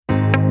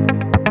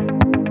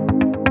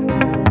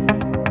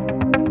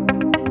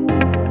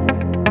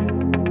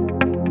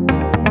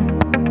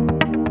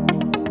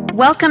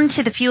Welcome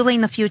to the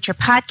Fueling the Future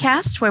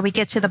podcast, where we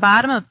get to the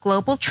bottom of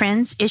global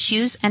trends,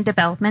 issues, and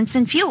developments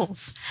in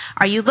fuels.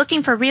 Are you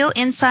looking for real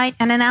insight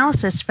and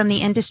analysis from the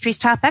industry's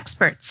top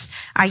experts?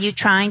 Are you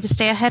trying to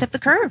stay ahead of the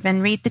curve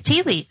and read the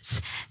tea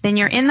leaves? Then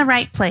you're in the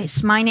right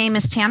place. My name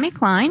is Tammy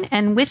Klein,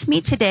 and with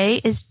me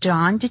today is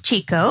John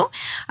DeCicco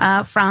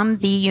from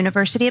the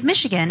University of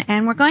Michigan.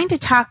 And we're going to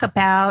talk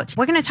about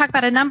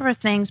a number of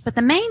things, but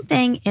the main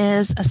thing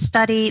is a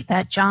study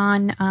that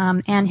John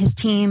and his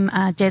team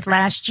did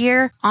last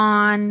year on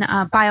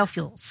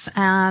biofuels,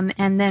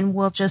 and then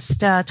we'll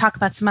just talk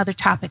about some other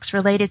topics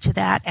related to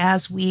that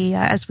as we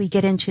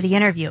get into the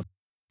interview.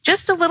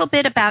 Just a little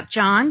bit about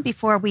John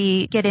before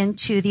we get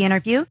into the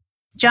interview.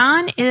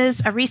 John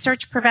is a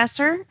research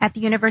professor at the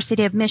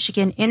University of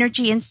Michigan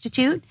Energy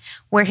Institute,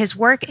 where his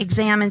work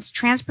examines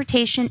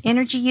transportation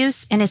energy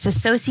use and its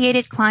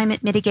associated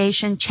climate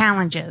mitigation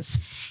challenges.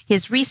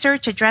 His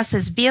research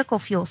addresses vehicle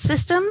fuel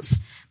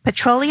systems,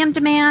 petroleum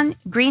demand,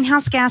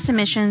 greenhouse gas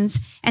emissions,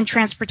 and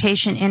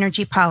transportation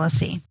energy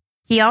policy.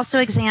 He also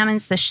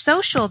examines the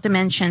social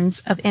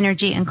dimensions of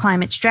energy and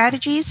climate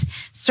strategies,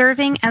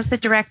 serving as the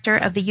director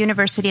of the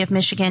University of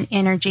Michigan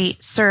Energy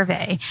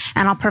Survey.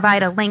 And I'll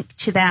provide a link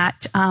to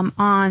that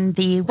on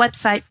the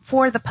website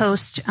for the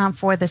post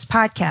for this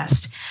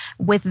podcast.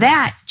 With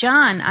that,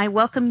 John, I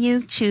welcome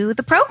you to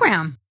the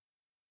program.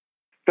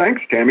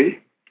 Thanks, Tammy.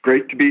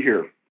 Great to be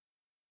here.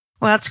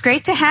 Well, it's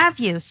great to have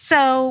you.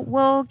 So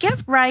we'll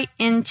get right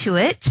into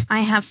it. I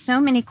have so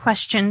many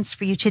questions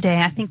for you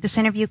today. I think this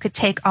interview could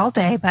take all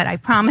day, but I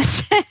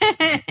promise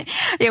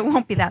it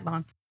won't be that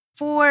long.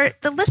 For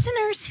the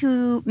listeners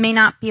who may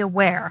not be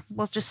aware,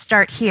 we'll just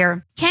start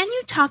here. Can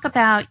you talk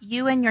about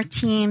you and your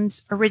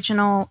team's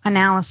original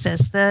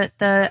analysis?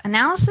 The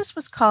analysis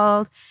was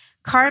called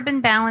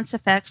Carbon Balance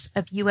Effects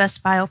of U.S.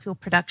 Biofuel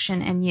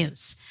Production and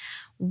Use.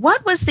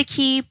 What was the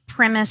key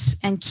premise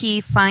and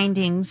key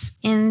findings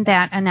in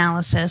that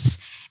analysis,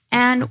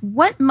 and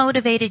what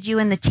motivated you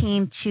and the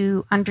team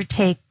to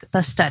undertake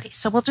the study?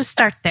 So we'll just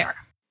start there.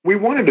 We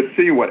wanted to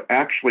see what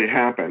actually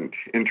happened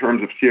in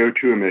terms of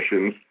CO2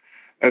 emissions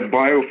as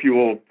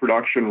biofuel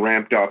production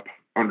ramped up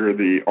under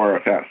the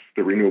RFS,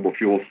 the Renewable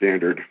Fuel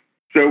Standard.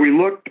 So we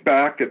looked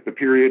back at the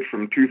period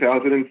from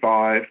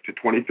 2005 to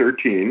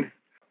 2013.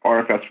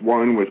 RFS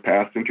 1 was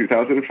passed in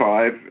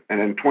 2005, and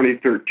in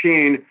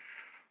 2013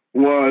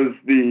 was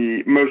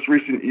the most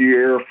recent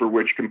year for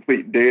which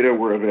complete data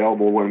were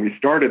available when we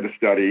started the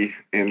study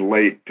in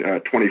late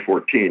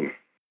 2014.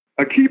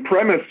 A key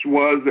premise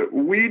was that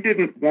we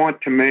didn't want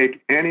to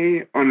make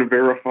any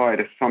unverified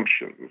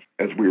assumptions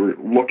as we were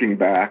looking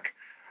back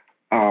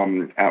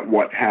at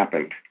what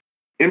happened.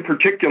 In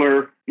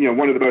particular,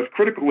 one of the most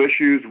critical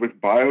issues with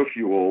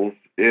biofuels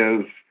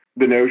is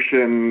the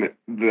notion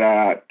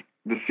that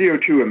the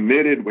CO2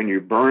 emitted when you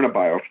burn a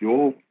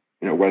biofuel,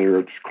 whether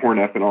it's corn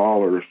ethanol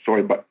or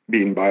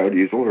soybean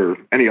biodiesel or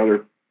any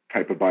other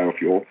type of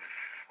biofuel,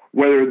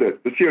 whether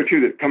the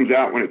CO2 that comes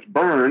out when it's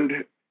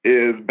burned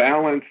is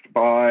balanced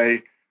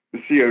by the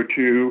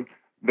CO2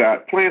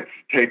 that plants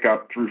take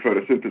up through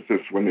photosynthesis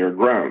when they're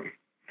grown.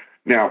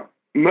 Now,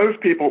 most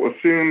people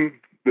assume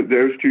that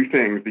those two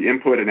things, the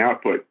input and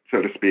output,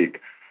 so to speak,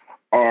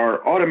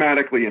 are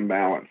automatically in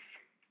balance.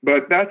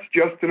 But that's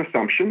just an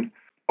assumption.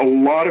 A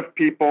lot of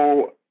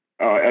people,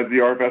 as the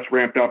RFS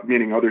ramped up,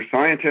 meaning other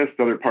scientists,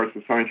 other parts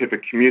of the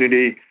scientific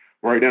community,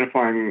 were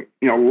identifying,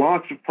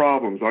 lots of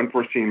problems,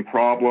 unforeseen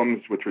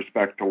problems with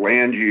respect to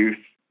land use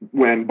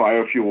when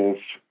biofuels,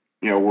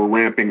 were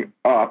ramping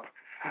up.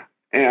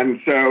 And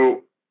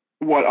so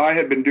what I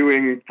had been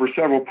doing for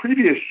several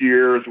previous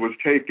years was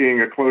taking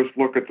a close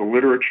look at the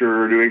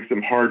literature, doing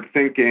some hard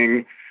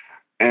thinking,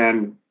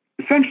 and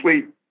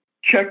essentially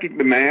checking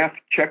the math,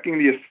 checking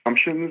the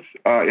assumptions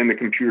in the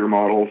computer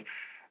models,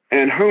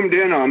 and homed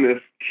in on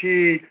this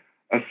key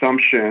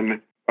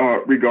assumption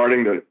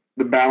regarding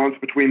the balance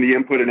between the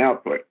input and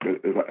output,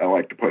 as I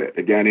like to put it.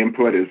 Again,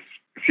 input is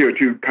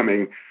CO2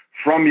 coming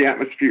from the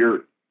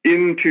atmosphere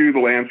into the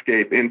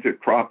landscape, into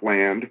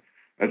cropland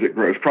as it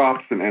grows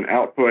crops, and then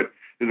output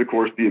is, of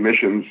course, the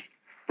emissions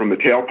from the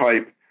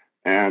tailpipe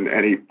and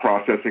any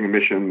processing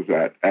emissions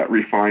at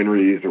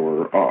refineries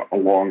or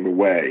along the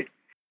way.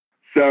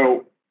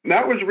 So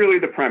that was really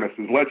the premise,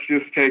 is let's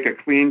just take a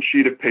clean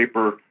sheet of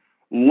paper,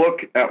 look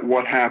at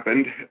what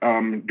happened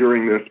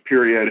during this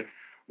period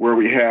where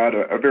we had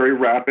a very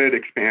rapid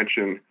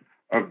expansion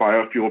of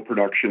biofuel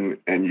production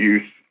and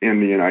use in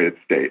the United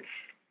States.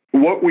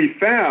 What we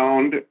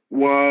found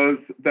was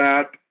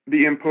that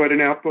the input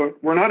and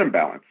output were not in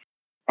balance.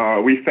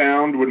 We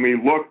found when we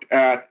looked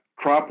at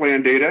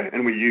cropland data,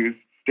 and we used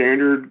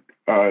standard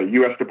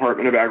U.S.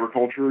 Department of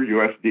Agriculture,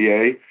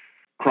 USDA,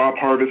 crop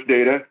harvest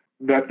data,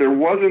 that there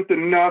wasn't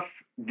enough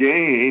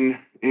gain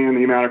in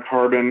the amount of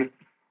carbon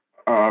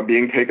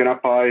being taken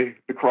up by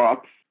the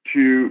crops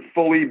to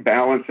fully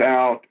balance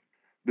out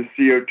the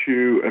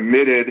CO2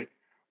 emitted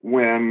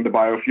when the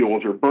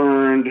biofuels are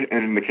burned.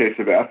 And in the case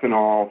of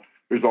ethanol,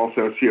 there's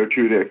also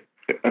CO2 that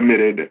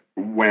emitted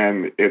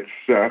when it's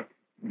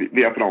the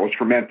ethanol is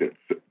fermented,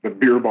 the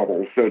beer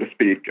bubbles, so to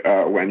speak,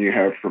 when you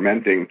have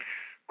fermenting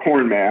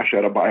corn mash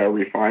at a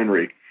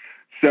biorefinery.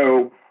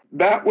 So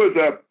that was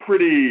a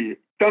pretty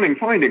stunning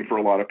finding for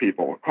a lot of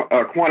people.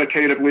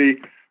 Quantitatively,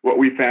 what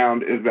we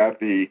found is that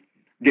the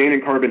gain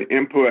in carbon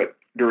input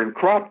during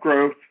crop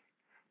growth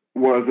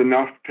was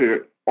enough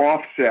to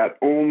offset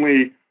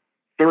only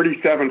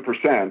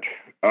 37%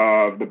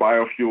 of the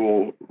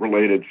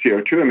biofuel-related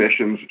CO2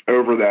 emissions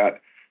over that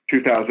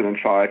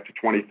 2005 to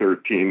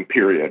 2013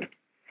 period.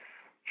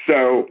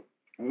 So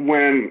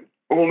when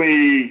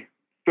only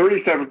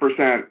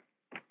 37%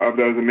 of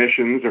those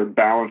emissions are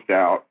balanced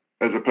out,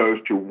 as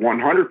opposed to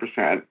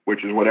 100%,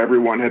 which is what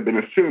everyone had been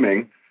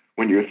assuming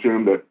when you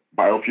assume that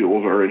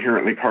biofuels are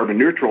inherently carbon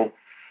neutral,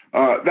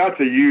 that's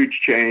a huge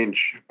change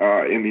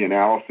in the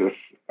analysis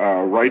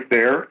right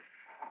there.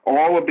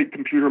 All of the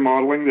computer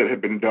modeling that had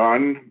been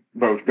done,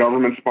 both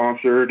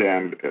government-sponsored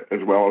and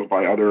as well as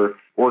by other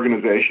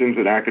organizations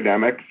and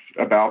academics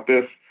about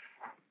this,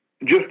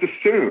 just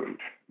assumed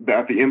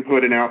that the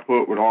input and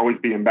output would always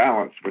be in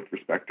balance with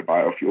respect to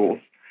biofuels.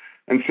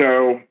 And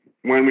so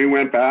when we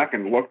went back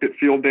and looked at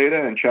field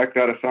data and checked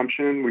that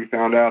assumption, we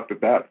found out that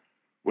that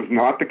was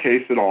not the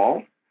case at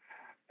all.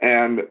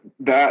 And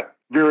that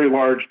very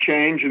large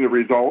change in the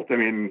result,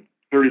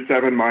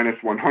 37 minus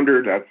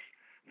 100, that's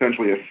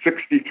essentially a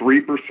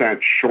 63%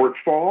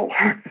 shortfall,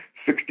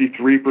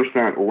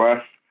 63%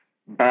 less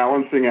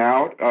balancing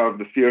out of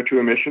the CO2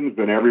 emissions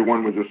than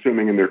everyone was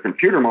assuming in their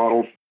computer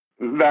models.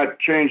 That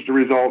changed the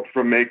result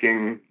from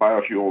making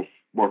biofuels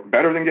look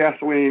better than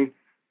gasoline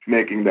to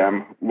making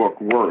them look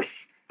worse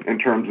in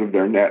terms of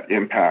their net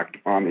impact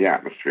on the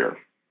atmosphere.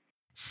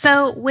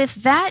 So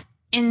with that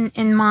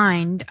in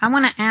mind, I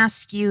want to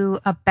ask you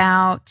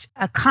about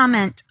a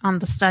comment on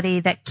the study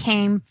that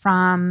came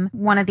from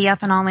one of the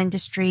ethanol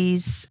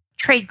industry's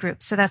trade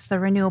groups. So that's the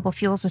Renewable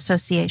Fuels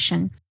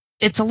Association.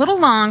 It's a little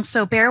long,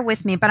 so bear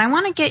with me, but I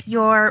want to get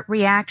your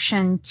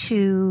reaction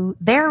to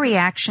their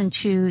reaction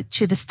to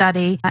the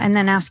study and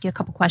then ask you a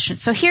couple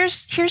questions. So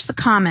here's the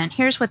comment.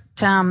 Here's what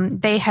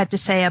they had to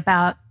say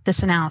about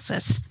this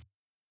analysis.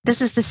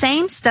 This is the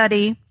same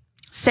study,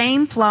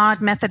 same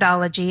flawed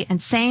methodology,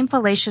 and same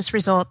fallacious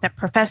result that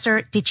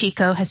Professor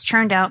DiCicco has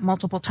churned out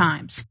multiple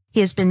times.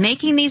 He has been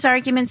making these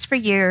arguments for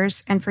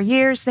years, and for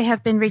years they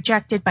have been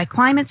rejected by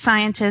climate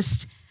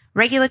scientists,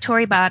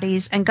 regulatory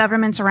bodies, and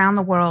governments around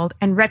the world,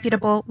 and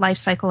reputable life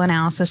cycle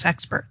analysis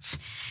experts.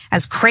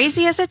 As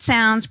crazy as it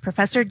sounds,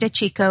 Professor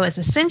DiCicco is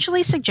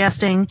essentially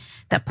suggesting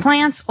that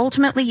plants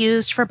ultimately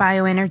used for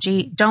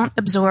bioenergy don't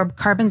absorb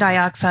carbon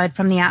dioxide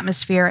from the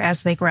atmosphere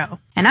as they grow.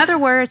 In other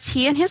words,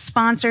 he and his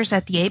sponsors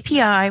at the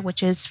API,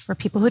 which is, for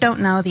people who don't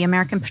know, the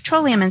American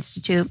Petroleum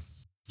Institute,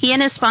 he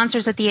and his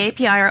sponsors at the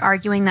API are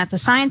arguing that the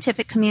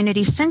scientific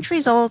community's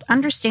centuries-old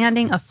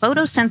understanding of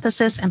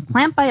photosynthesis and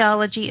plant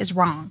biology is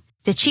wrong.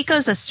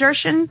 DiCicco's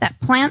assertion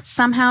that plants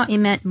somehow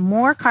emit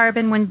more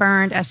carbon when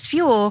burned as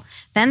fuel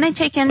than they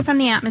take in from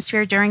the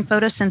atmosphere during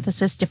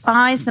photosynthesis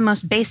defies the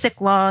most basic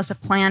laws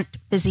of plant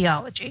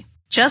physiology.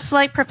 Just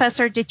like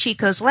Professor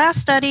DiCicco's last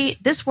study,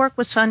 this work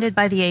was funded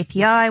by the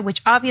API,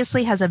 which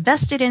obviously has a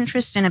vested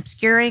interest in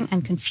obscuring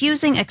and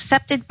confusing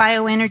accepted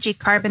bioenergy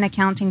carbon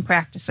accounting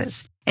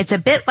practices. It's a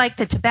bit like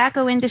the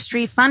tobacco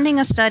industry funding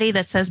a study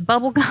that says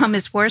bubblegum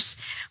is worse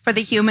for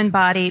the human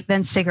body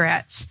than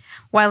cigarettes.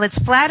 While it's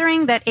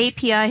flattering that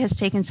API has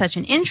taken such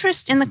an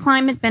interest in the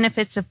climate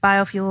benefits of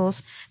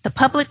biofuels, the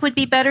public would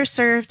be better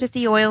served if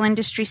the oil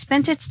industry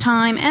spent its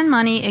time and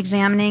money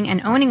examining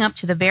and owning up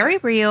to the very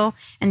real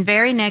and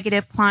very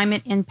negative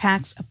climate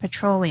impacts of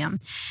petroleum.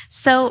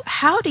 So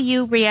how do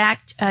you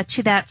react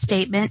to that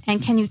statement,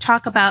 and can you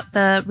talk about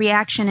the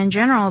reaction in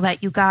general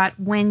that you got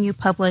when you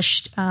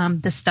published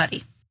the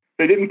study?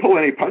 They didn't pull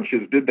any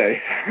punches, did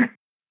they?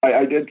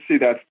 I did see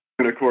that,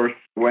 and of course,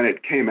 when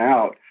it came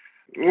out.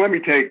 Let me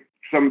take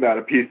some of that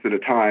a piece at a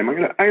time. I'm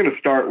going to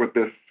start with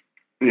this,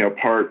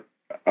 part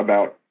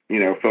about,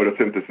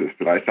 photosynthesis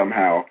that I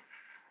somehow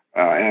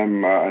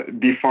am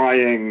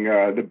defying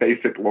the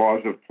basic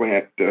laws of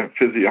plant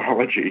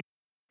physiology.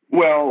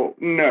 Well,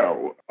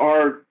 no.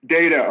 Our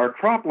data, our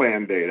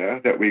cropland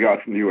data that we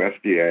got from the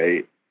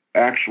USDA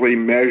actually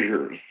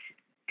measures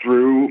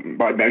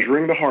by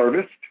measuring the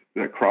harvest,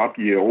 the crop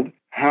yield,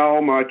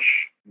 how much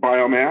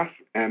biomass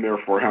and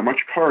therefore how much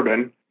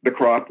carbon the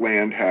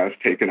cropland has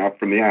taken up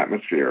from the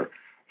atmosphere.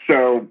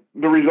 So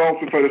the results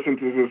of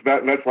photosynthesis,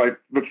 that's like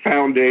the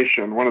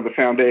foundation, one of the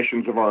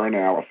foundations of our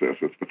analysis.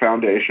 It's the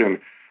foundation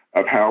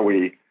of how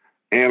we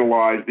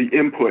analyze the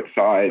input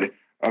side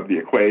of the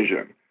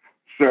equation.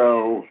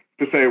 So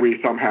to say we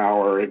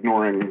somehow are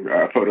ignoring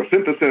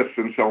photosynthesis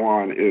and so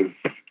on is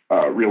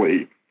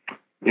really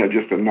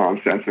just a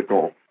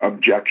nonsensical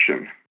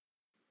objection.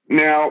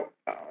 Now,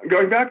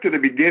 going back to the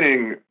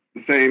beginning,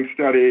 the same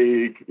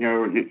study,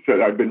 it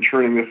said I've been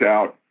churning this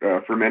out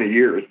for many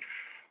years.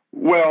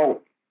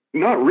 Well,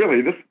 not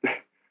really.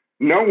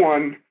 No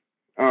one,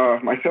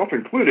 myself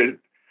included,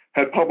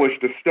 had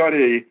published a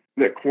study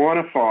that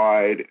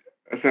quantified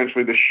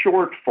essentially the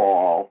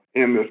shortfall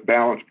in this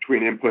balance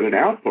between input and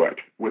output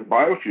with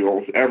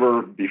biofuels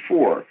ever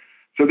before.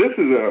 So this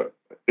is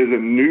a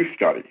new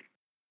study.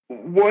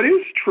 What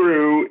is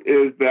true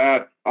is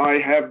that I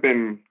have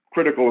been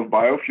critical of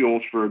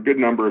biofuels for a good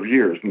number of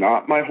years,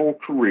 not my whole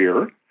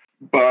career,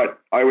 but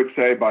I would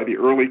say by the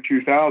early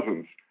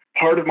 2000s.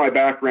 Part of my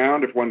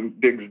background, if one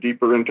digs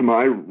deeper into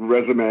my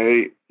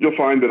resume, you'll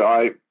find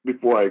that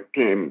before I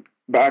came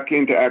back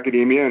into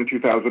academia in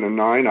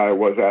 2009, I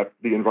was at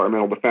the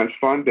Environmental Defense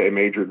Fund, a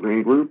major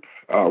green group,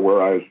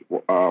 where I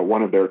was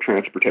one of their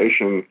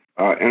transportation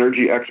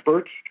energy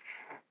experts.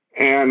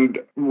 And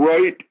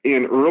right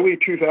in early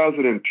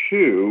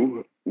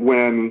 2002,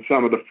 when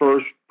some of the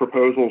first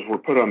proposals were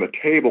put on the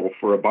table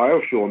for a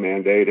biofuel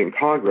mandate in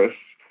Congress,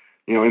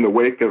 in the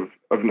wake of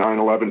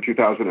 9/11,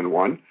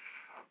 2001,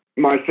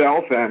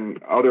 myself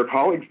and other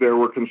colleagues there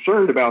were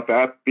concerned about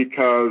that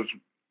because,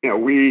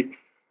 we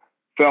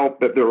felt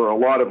that there were a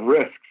lot of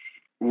risks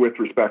with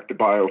respect to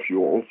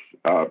biofuels,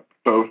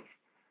 both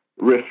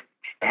risks,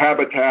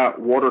 habitat,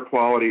 water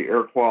quality,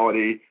 air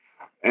quality,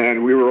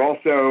 and we were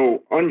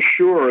also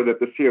unsure that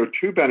the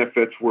CO2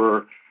 benefits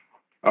were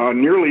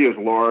nearly as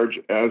large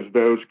as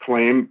those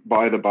claimed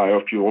by the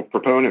biofuel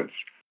proponents.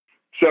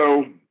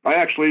 So I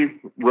actually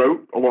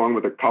wrote, along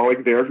with a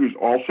colleague there who's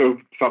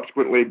also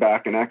subsequently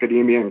back in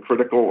academia and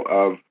critical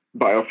of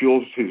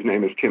biofuels, his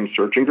name is Tim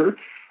Searchinger.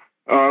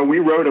 We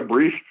wrote a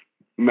brief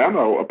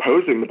memo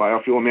opposing the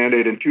biofuel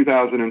mandate in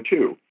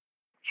 2002.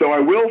 So I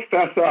will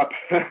fess up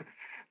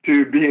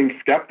to being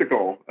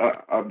skeptical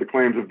of the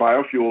claims of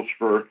biofuels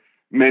for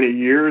many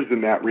years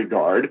in that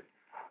regard.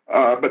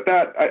 But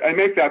that I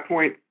make that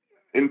point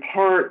in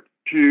part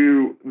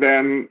to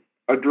then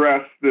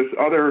address this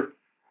other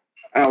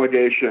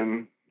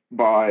allegation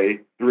by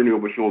the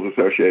Renewable Fuels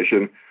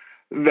Association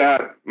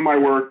that my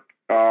work,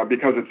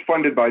 because it's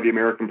funded by the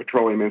American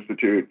Petroleum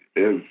Institute,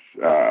 is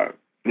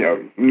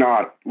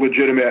not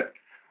legitimate,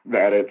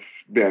 that it's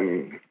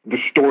been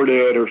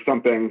distorted or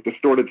something,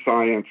 distorted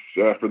science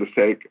for the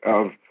sake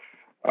of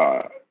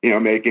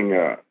making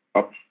a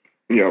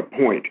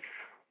point.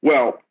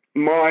 Well,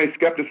 my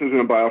skepticism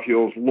of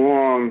biofuels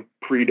long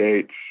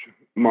predates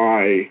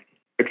my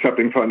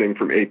accepting funding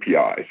from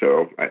API,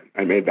 so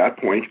I made that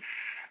point.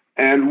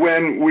 And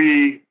when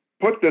we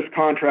put this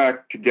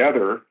contract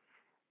together,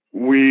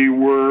 we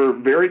were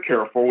very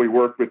careful. We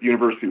worked with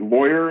university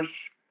lawyers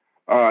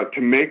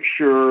to make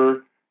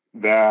sure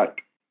that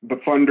the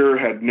funder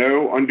had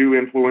no undue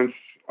influence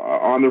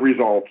on the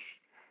results,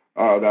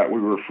 that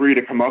we were free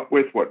to come up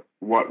with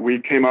what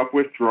we came up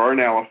with through our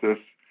analysis.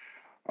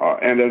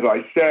 And as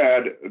I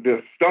said,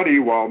 this study,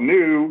 while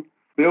new,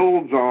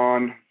 builds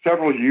on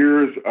several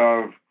years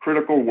of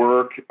critical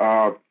work,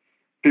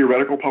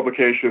 theoretical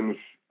publications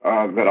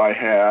that I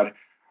had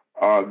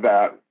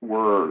that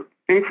were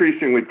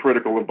increasingly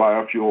critical of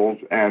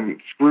biofuels and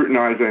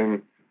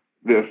scrutinizing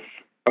this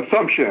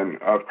assumption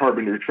of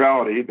carbon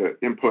neutrality, the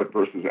input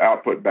versus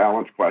output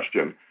balance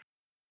question.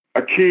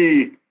 A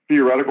key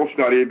theoretical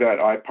study that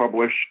I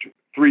published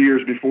 3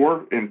 years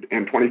before in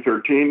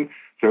 2013,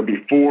 so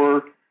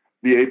before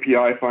the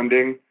API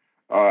funding,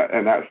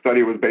 and that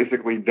study was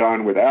basically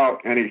done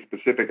without any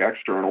specific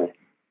external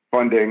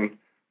funding,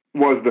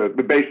 was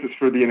the basis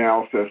for the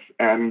analysis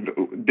and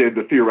did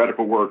the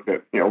theoretical work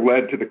that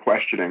led to the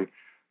questioning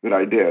that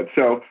I did.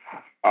 So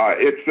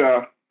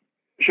it's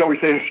shall we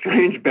say, a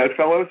strange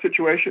bedfellow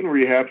situation where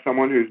you have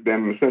someone who's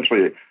been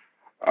essentially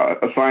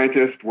a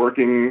scientist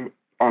working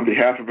on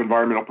behalf of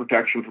environmental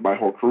protection for my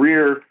whole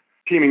career,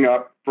 teaming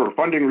up for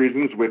funding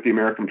reasons with the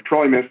American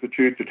Petroleum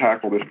Institute to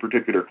tackle this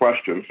particular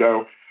question.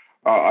 So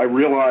I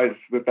realize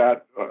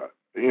that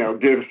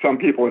gives some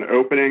people an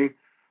opening.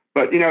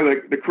 But,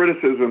 the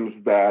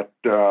criticisms that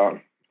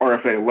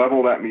RFA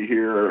leveled at me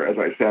here, as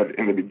I said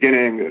in the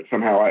beginning, that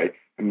somehow I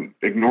am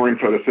ignoring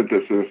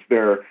photosynthesis,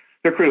 their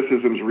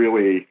criticisms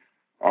really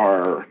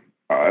are,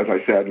 as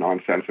I said,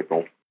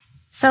 nonsensical.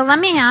 So let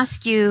me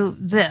ask you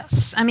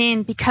this.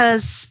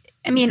 Because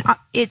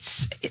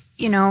it's,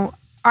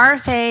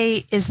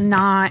 RFA is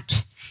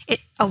not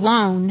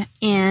alone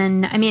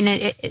in,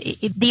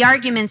 the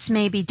arguments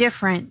may be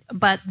different,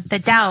 but the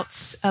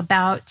doubts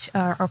about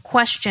or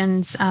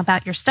questions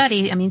about your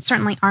study,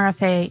 certainly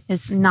RFA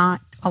is not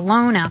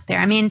alone out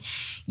there.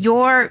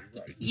 Your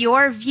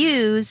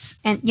views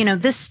and,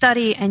 this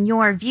study and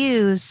your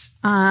views,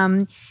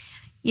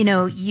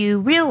 you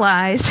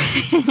realize,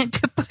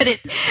 to put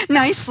it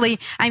nicely,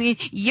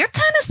 you're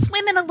kind of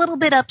swimming a little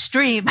bit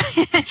upstream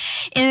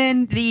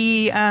in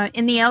the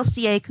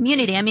LCA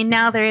community.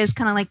 Now there is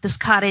kind of like this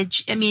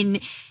cottage.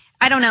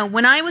 I don't know.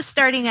 When I was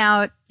starting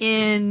out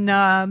in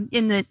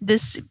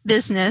this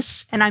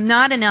business, and I'm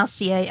not an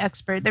LCA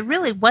expert, there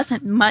really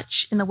wasn't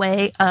much in the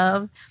way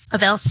of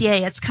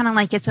LCA. It's kind of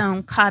like its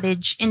own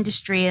cottage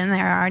industry, and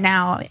there are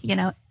now,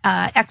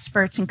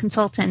 experts and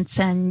consultants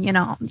and,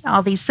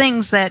 all these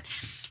things that,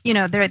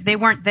 they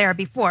weren't there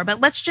before. But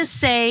let's just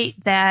say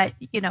that,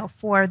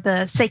 for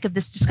the sake of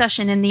this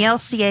discussion, in the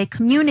LCA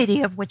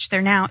community, of which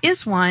there now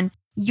is one,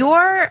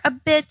 You're a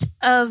bit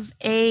of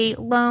a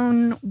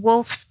lone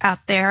wolf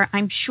out there.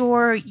 I'm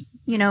sure,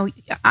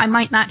 I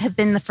might not have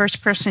been the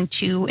first person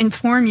to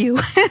inform you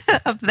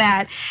of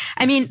that.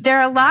 I mean,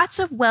 there are lots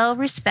of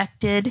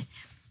well-respected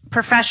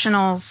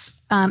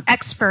professionals,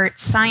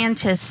 experts,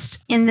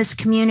 scientists in this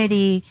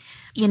community,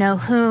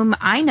 whom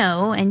I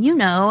know and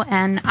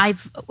and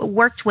I've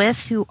worked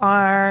with, who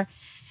are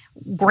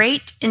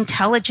great,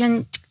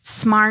 intelligent,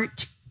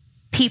 smart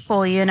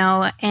people,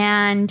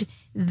 and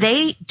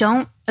they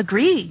don't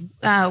agree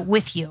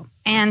with you.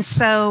 And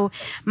so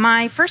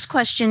my first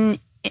question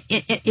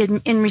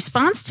in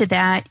response to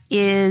that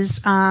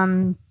is,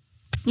 why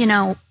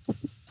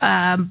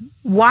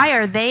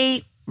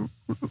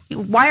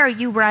are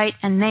you right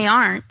and they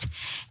aren't?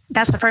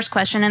 That's the first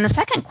question. And the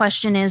second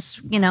question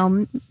is,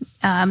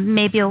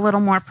 maybe a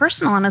little more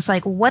personal. And it's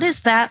like, what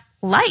is that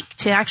like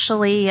to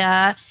actually,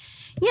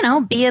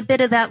 be a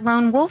bit of that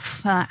lone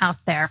wolf out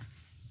there?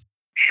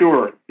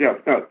 Sure. Yeah,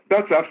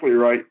 that's absolutely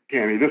right,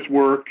 Tammy. This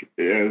work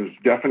is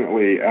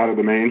definitely out of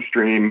the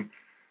mainstream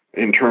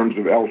in terms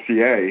of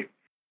LCA.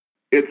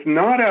 It's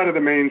not out of the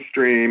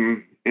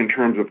mainstream in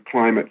terms of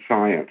climate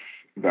science,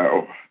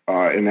 though,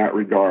 in that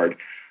regard.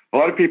 A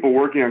lot of people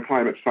working on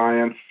climate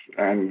science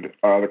and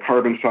the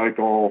carbon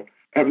cycle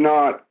have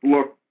not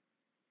looked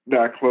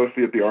that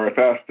closely at the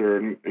RFS. They're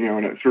in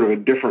a sort of a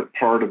different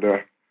part of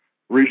the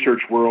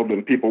research world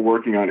than people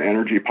working on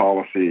energy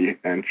policy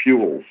and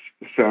fuels.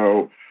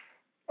 So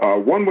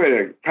one way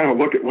to kind of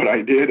look at what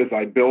I did is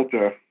I built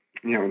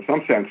in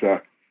some sense,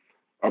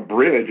 a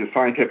bridge, a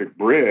scientific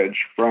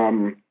bridge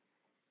from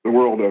the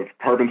world of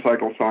carbon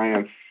cycle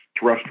science,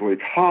 terrestrial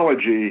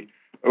ecology,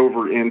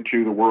 over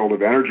into the world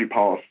of energy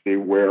policy,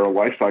 where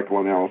life cycle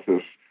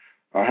analysis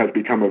has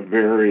become a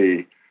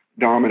very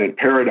dominant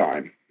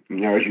paradigm.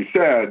 As you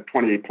said,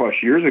 20 plus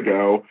years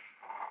ago,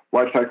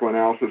 life cycle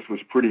analysis was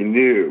pretty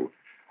new.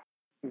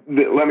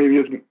 Let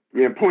me just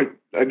point,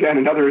 again,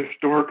 another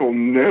historical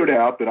note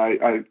out that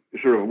I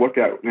sort of look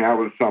at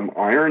now with some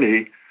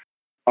irony.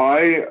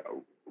 I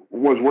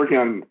was working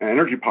on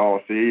energy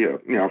policy,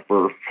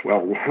 for,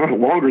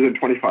 longer than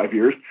 25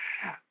 years.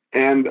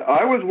 And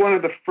I was one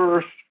of the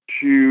first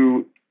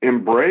to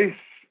embrace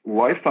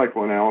life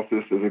cycle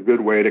analysis as a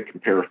good way to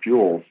compare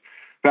fuels.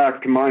 In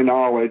fact, to my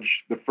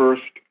knowledge, the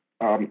first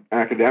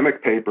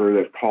academic paper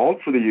that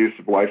called for the use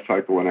of life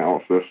cycle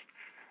analysis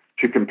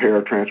to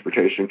compare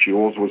transportation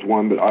fuels was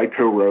one that I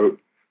co-wrote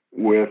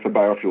with a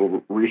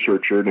biofuel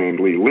researcher named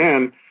Lee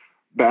Lin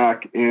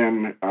back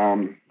in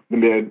the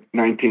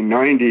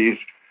mid-1990s,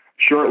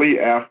 shortly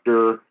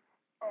after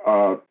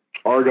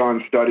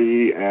Argonne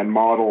study and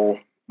model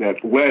that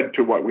led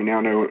to what we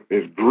now know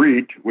is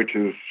GREET, which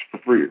is,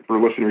 for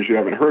listeners who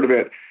haven't heard of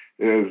it,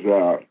 is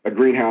a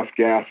greenhouse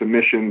gas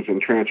emissions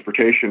and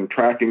transportation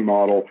tracking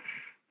model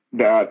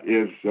that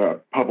is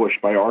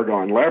published by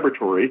Argonne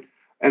Laboratory,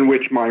 and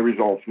which my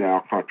results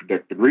now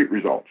contradict the GREET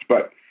results.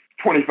 But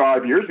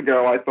 25 years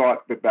ago, I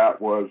thought that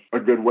that was a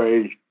good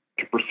way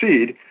to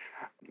proceed,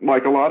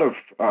 like a lot of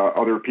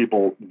other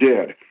people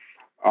did.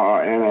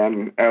 And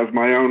then as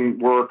my own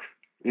work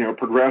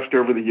progressed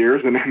over the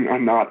years, and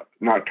I'm not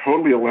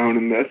totally alone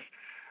in this,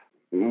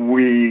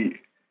 we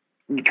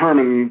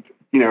determined,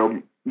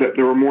 that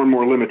there were more and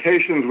more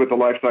limitations with the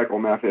life cycle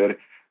method.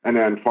 And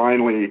then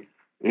finally,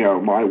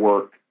 my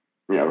work,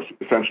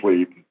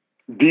 essentially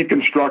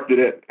deconstructed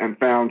it and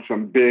found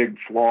some big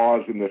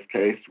flaws in this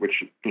case,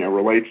 which,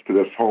 relates to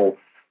this whole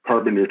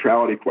carbon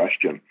neutrality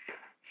question.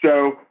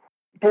 So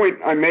the point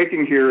I'm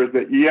making here is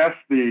that, yes,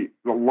 the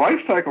life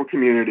cycle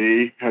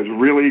community has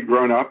really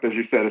grown up. As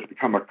you said, it's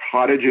become a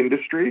cottage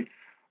industry.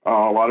 A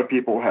lot of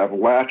people have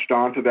latched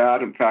onto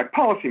that. In fact,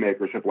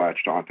 policymakers have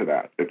latched onto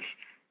that. It's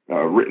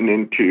written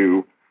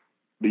into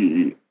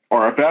the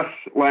RFS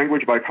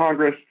language by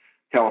Congress.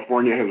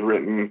 California has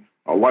written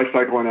a life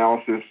cycle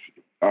analysis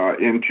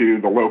into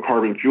the low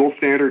carbon fuel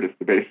standard. It's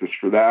the basis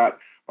for that.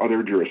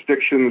 Other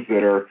jurisdictions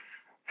that are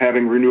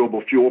having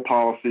renewable fuel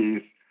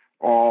policies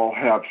all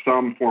have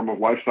some form of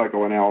life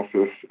cycle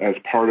analysis as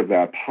part of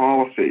that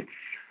policy.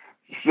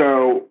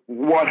 So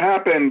what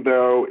happened,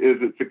 though, is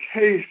it's a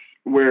case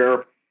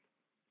where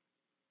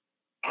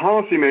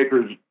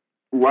policymakers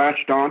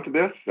latched onto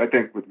this, I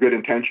think, with good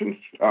intentions.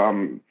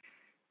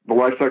 The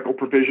life cycle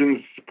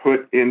provisions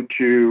put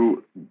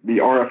into the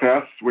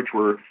RFS, which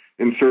were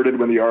inserted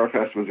when the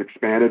RFS was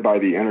expanded by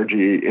the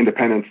Energy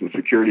Independence and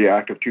Security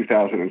Act of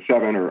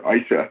 2007, or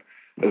ISA,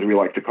 as we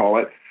like to call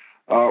it,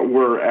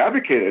 were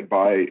advocated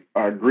by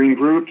green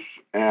groups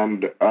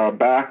and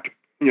backed,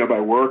 by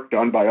work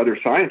done by other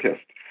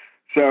scientists.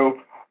 So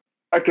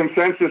a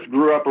consensus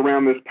grew up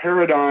around this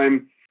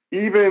paradigm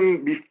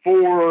even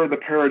before the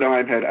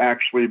paradigm had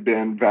actually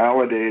been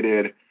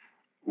validated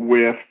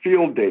with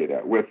field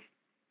data, with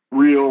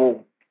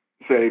real,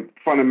 say,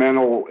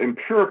 fundamental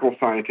empirical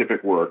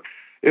scientific work.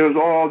 It was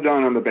all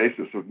done on the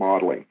basis of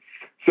modeling.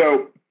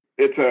 So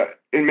it's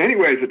in many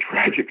ways, a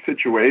tragic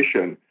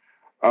situation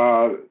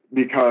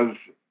because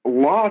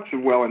lots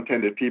of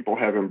well-intended people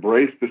have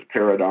embraced this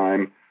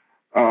paradigm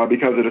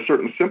because at a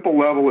certain simple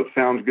level, it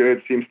sounds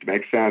good, seems to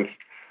make sense.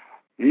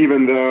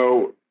 even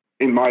though,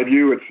 in my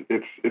view,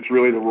 it's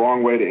really the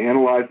wrong way to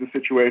analyze the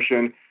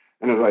situation.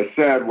 And as I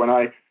said,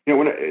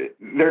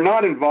 they're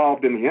not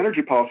involved in the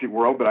energy policy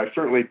world, but I've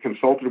certainly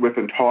consulted with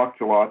and talked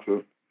to lots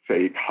of,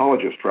 say,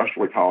 ecologists,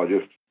 terrestrial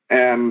ecologists,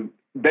 and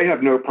they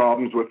have no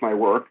problems with my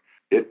work.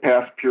 It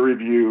passed peer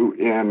review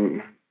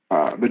in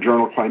the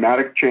journal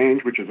Climatic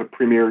Change, which is a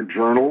premier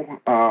journal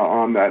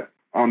on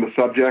the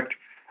subject.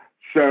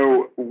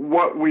 So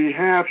what we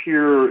have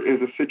here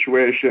is a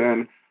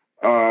situation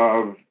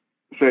of,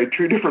 say,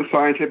 two different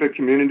scientific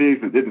communities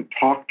that didn't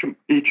talk to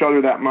each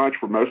other that much,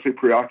 were mostly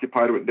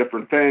preoccupied with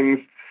different things,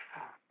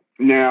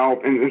 now,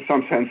 in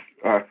some sense,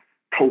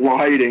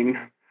 colliding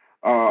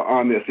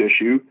on this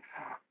issue.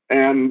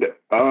 And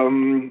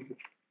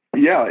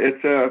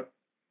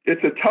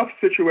it's a tough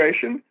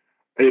situation.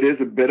 It is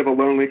a bit of a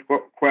lonely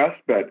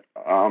quest, but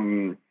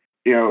I'm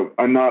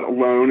not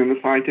alone in the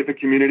scientific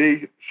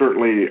community.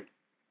 Certainly,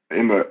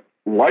 in the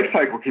life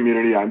cycle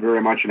community, I'm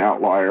very much an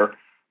outlier.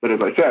 But as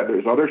I said,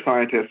 there's other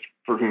scientists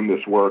for whom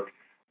this work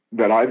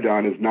that I've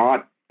done is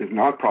not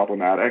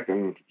problematic,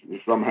 and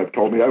some have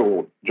told me, "Oh,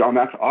 well, John,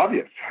 that's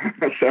obvious."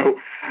 So,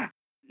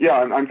 yeah,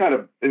 I'm kind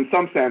of, in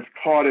some sense,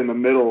 caught in the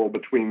middle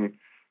between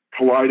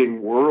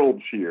colliding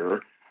worlds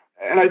here.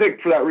 And I think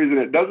for that reason,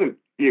 it doesn't.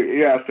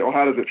 You asked, "Well,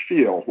 how does it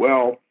feel?"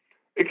 Well,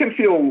 it can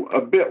feel a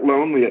bit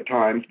lonely at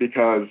times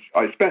because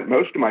I spent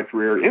most of my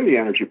career in the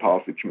energy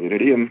policy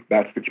community, and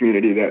that's the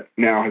community that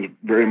now has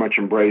very much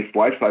embraced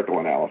life cycle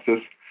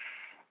analysis.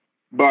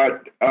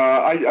 But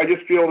I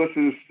just feel this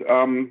is,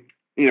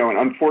 an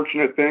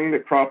unfortunate thing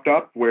that cropped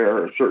up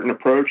where a certain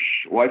approach,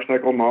 life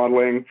cycle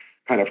modeling,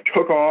 kind of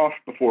took off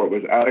before it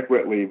was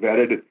adequately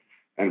vetted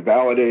and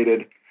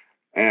validated.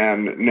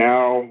 And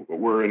now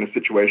we're in a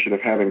situation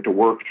of having to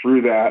work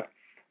through that.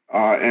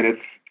 And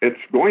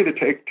it's going to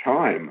take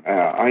time.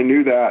 I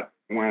knew that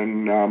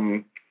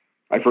when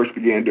I first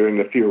began doing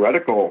the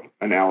theoretical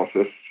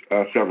analysis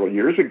several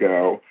years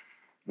ago,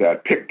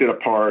 that picked it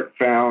apart,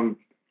 found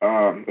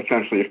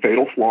essentially a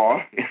fatal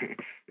flaw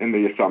in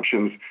the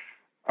assumptions.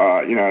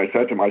 I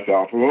said to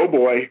myself, "Oh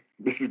boy,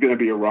 this is going to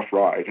be a rough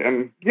ride."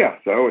 And yeah,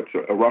 so it's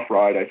a rough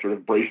ride. I sort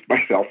of braced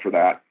myself for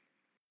that.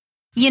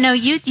 You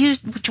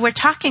were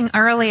talking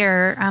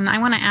earlier. I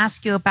want to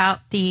ask you about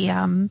the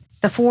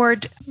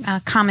Ford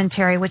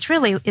commentary, which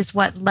really is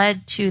what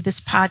led to this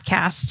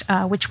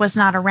podcast, which was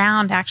not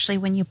around actually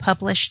when you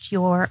published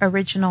your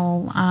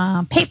original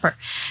paper.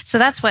 So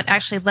that's what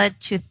actually led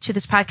to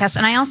this podcast.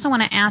 And I also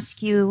want to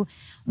ask you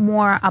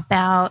more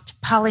about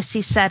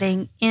policy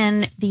setting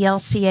in the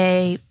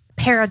LCA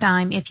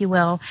paradigm, if you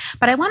will.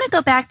 But I want to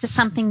go back to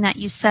something that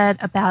you said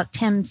about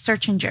Tim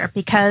Searchinger,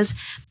 because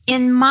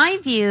in my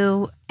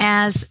view,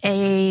 as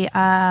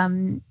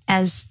an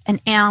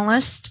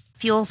analyst,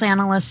 fuels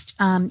analyst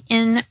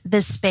in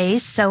this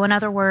space, so in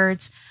other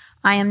words,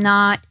 I am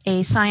not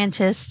a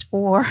scientist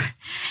or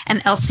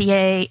an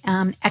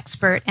LCA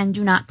expert and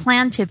do not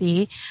plan to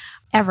be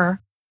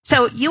ever.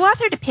 So you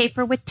authored a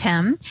paper with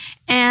Tim,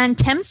 and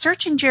Tim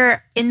Searchinger,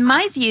 in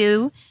my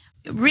view,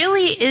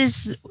 really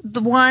is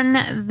the one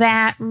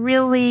that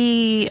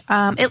really,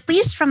 at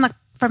least from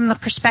the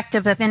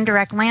perspective of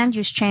indirect land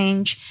use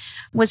change,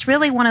 was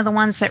really one of the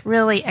ones that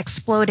really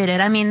exploded it.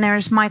 I mean,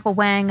 there's Michael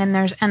Wang and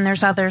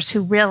there's others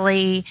who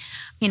really,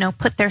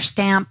 put their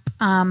stamp,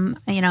 in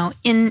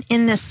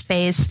this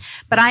space.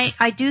 But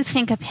I do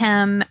think of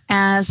him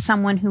as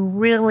someone who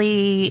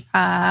really,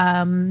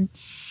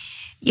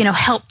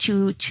 helped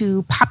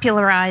to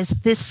popularize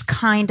this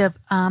kind of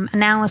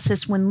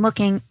analysis when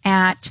looking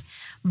at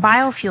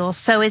biofuels.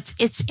 So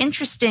it's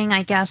interesting,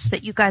 I guess,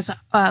 that you guys,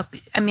 I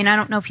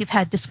don't know if you've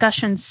had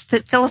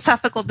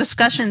philosophical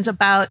discussions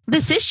about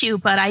this issue,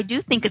 but I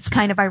do think it's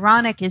kind of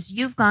ironic is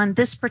you've gone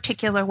this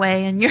particular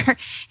way in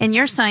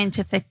your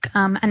scientific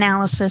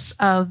analysis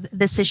of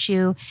this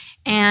issue.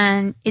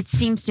 And it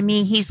seems to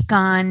me he's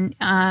gone,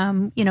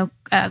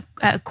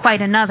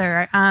 quite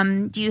another.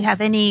 Do you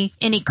have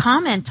any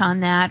comment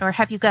on that, or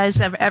have you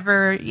guys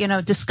ever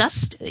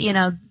discussed,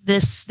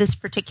 this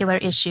particular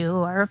issue,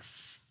 or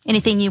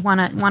anything you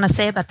want to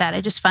say about that? I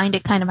just find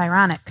it kind of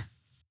ironic.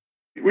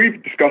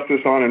 We've discussed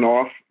this on and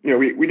off.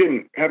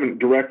 We haven't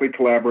directly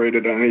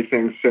collaborated on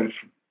anything since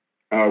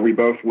we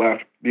both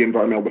left the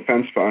Environmental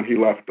Defense Fund. He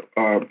left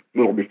a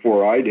little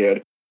before I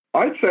did.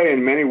 I'd say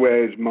in many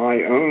ways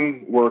my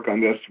own work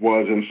on this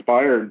was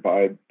inspired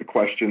by the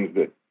questions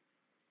that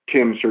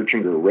Tim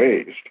Searchinger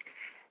raised.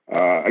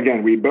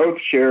 Again, we both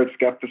shared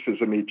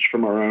skepticism, each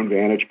from our own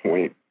vantage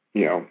point,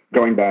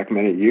 going back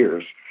many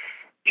years.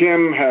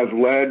 Tim has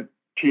led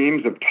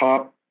teams of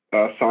top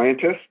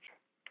scientists,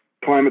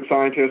 climate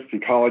scientists,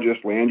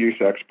 ecologists, land use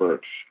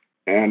experts,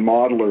 and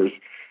modelers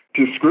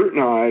to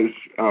scrutinize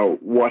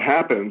what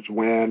happens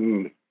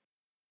when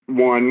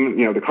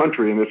the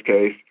country in this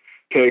case,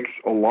 takes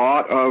a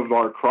lot of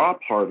our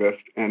crop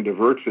harvest and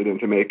diverts it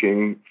into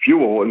making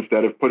fuel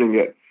instead of putting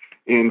it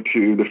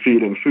into the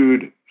feed and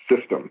food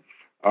system.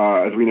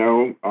 As we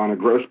know, on a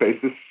gross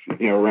basis,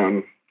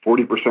 around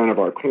 40% of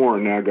our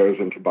corn now goes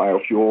into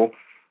biofuel.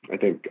 I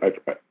think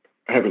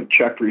I I haven't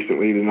checked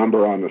recently the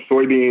number on the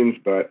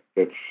soybeans, but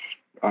it's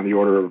on the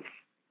order of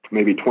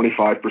maybe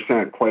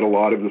 25%. Quite a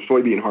lot of the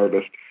soybean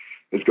harvest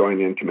is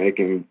going into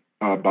making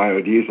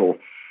biodiesel.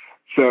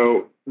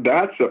 So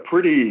that's a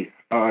pretty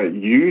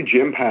huge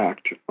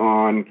impact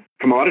on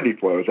commodity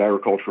flows,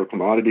 agricultural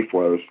commodity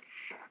flows.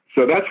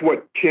 So that's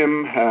what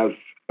Tim has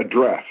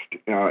addressed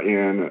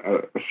in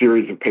a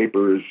series of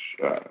papers,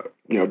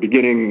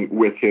 beginning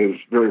with his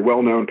very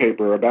well-known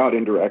paper about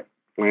indirect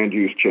land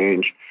use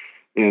change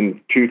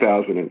in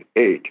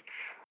 2008.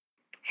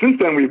 Since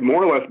then, we've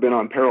more or less been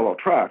on parallel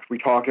tracks. We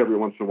talk every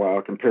once in a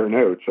while, compare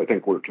notes. I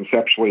think we're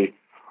conceptually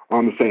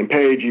on the same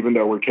page, even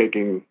though we're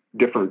taking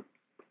different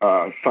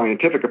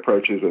scientific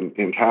approaches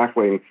in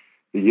tackling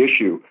the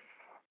issue.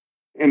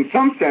 In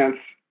some sense,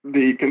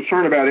 the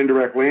concern about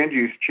indirect land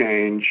use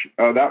change,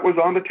 that was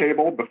on the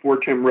table before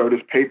Tim wrote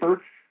his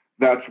paper.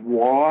 That's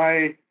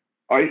why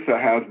ISA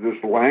has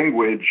this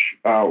language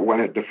when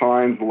it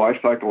defines the life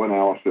cycle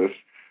analysis,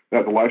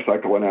 that the life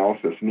cycle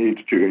analysis needs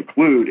to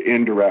include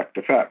indirect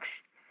effects.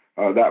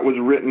 That was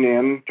written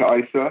in to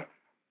ISA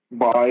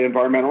by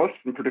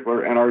environmentalists, in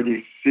particular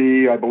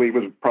NRDC, I believe,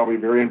 was probably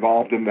very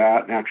involved in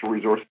that, Natural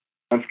Resource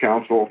Defense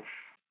Council.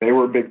 They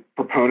were big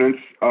proponents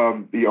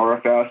of the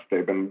RFS.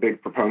 They've been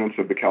big proponents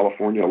of the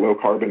California Low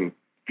Carbon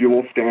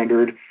Fuel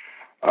Standard.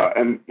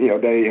 And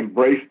they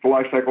embraced the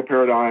life cycle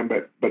paradigm,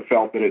 but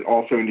felt that it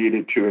also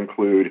needed to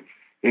include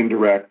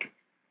indirect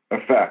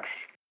effects.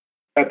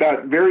 At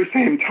that very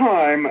same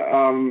time,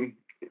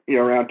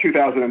 around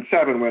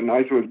 2007, when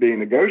ISA was being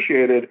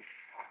negotiated,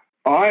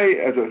 I,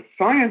 as a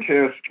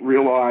scientist,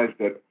 realized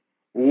that,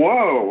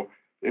 whoa,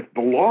 if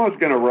the law is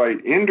going to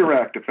write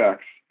indirect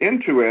effects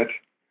into it,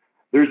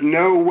 there's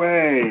no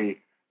way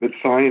that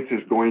science is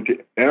going to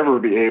ever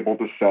be able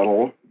to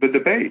settle the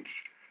debates.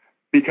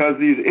 Because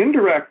these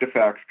indirect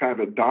effects, kind of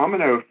a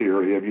domino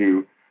theory of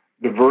you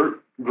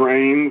divert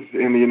grains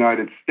in the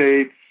United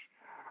States,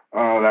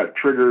 that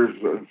triggers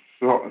a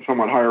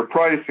somewhat higher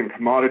price in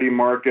commodity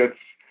markets,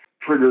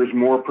 triggers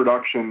more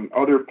production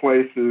other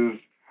places,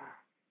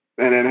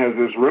 and then has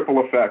this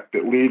ripple effect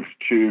that leads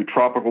to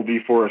tropical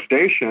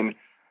deforestation.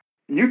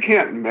 You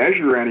can't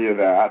measure any of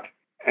that.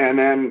 And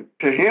then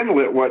to handle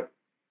it, what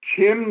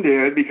Tim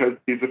did, because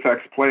these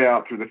effects play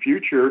out through the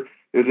future,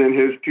 is in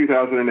his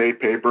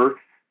 2008 paper,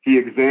 he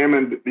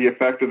examined the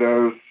effect of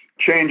those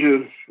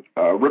changes,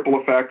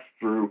 ripple effects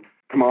through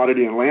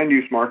commodity and land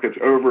use markets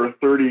over a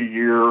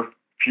 30-year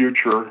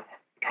future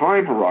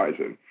time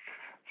horizon.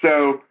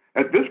 So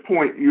at this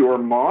point, you are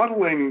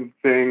modeling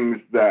things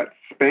that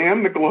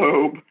span the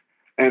globe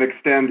and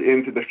extend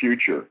into the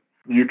future.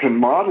 You can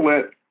model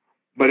it,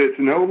 but it's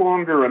no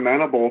longer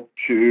amenable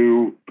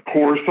to the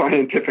core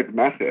scientific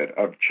method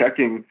of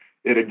checking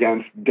it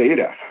against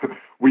data.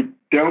 We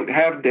don't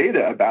have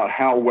data about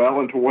how well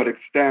and to what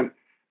extent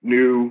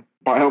new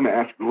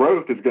biomass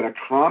growth is going to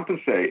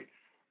compensate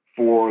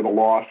for the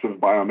loss of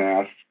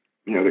biomass,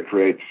 that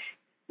creates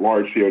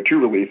large CO2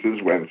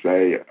 releases when,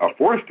 say, a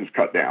forest is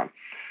cut down.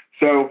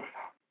 So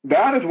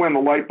that is when the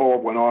light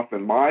bulb went off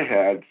in my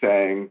head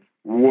saying,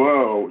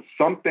 whoa,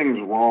 something's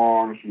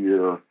wrong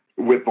here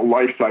with the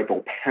life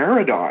cycle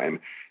paradigm.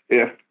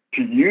 If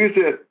to use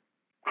it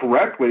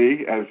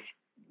correctly, as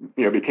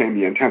became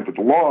the intent of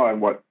the law,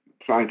 and what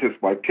scientists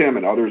like Tim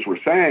and others were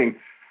saying,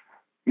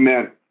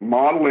 meant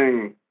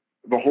modeling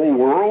the whole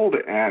world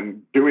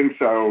and doing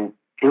so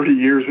 30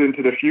 years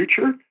into the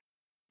future,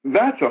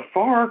 that's a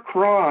far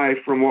cry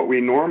from what we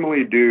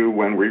normally do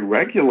when we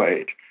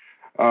regulate.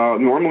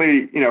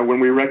 Normally, when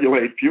we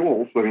regulate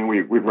fuels,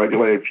 we've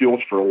regulated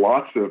fuels for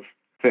lots of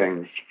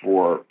things,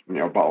 for,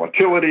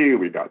 volatility.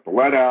 We got the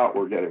lead out,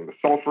 we're getting the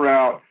sulfur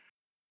out.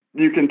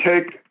 You can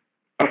take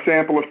a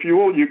sample of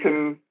fuel, you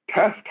can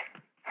test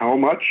how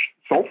much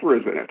sulfur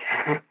is in it.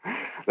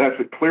 That's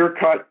a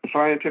clear-cut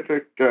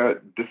scientific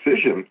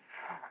decision.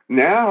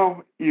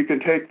 Now you can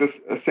take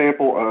a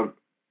sample of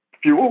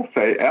fuel,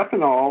 say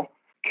ethanol.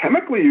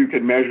 Chemically, you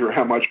can measure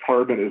how much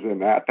carbon is in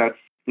that. That's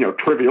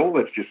trivial.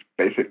 That's just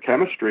basic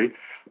chemistry.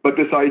 But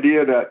this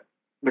idea that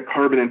the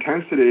carbon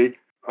intensity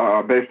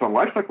based on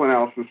life cycle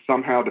analysis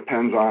somehow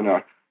depends on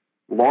a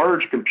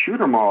large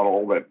computer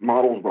model that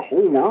models the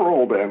whole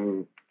world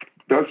and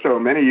does so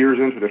many years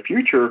into the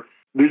future,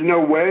 there's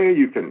no way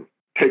you can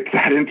take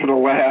that into the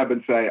lab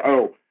and say,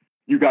 oh,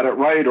 you got it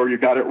right or you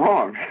got it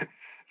wrong.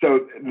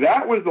 So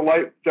that was the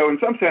light. So in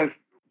some sense,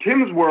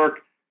 Tim's work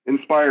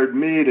inspired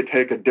me to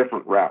take a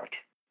different route,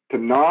 to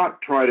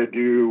not try to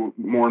do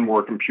more and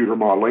more computer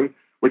modeling,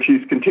 which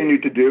he's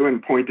continued to do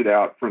and pointed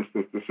out, for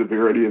instance, the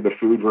severity of the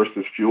food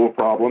versus fuel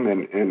problem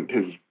in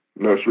his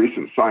most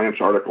recent Science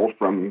article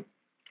from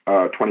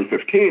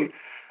 2015.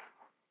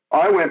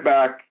 I went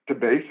back to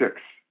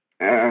basics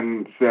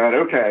and said,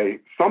 okay,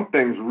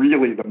 something's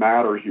really the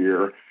matter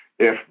here.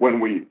 If when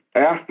we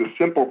ask the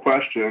simple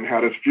question,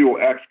 how does fuel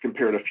X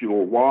compare to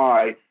fuel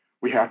Y,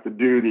 we have to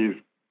do these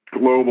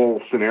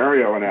global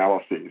scenario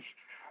analyses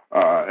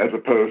as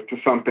opposed to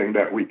something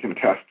that we can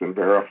test and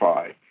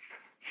verify.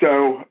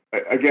 So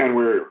again,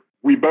 we're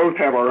we both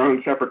have our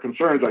own separate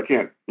concerns. I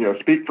can't,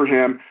 speak for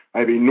him. I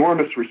have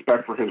enormous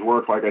respect for his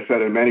work. Like I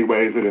said, in many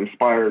ways, it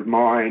inspired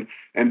mine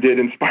and did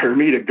inspire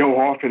me to go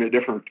off in a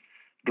different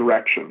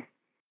direction.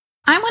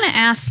 I want to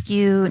ask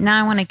you,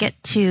 now I want to get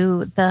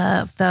to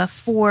the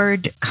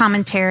Ford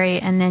commentary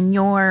and then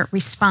your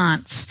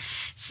response.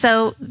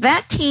 So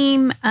that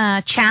team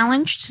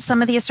challenged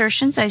some of the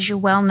assertions, as you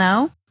well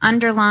know,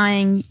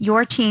 underlying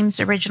your team's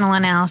original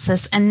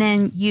analysis, and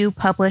then you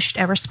published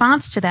a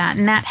response to that,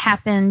 and that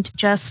happened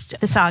just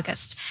this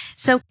August.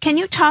 So can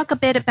you talk a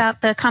bit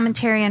about the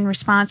commentary and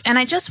response? And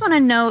I just want to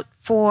note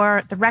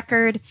for the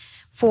record,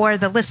 for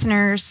the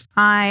listeners,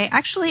 I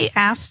actually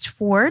asked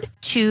Ford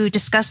to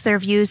discuss their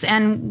views,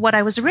 and what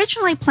I was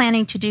originally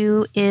planning to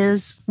do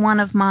is one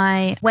of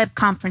my web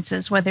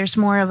conferences where there's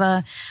more of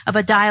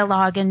a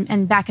dialogue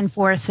and back and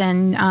forth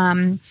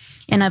and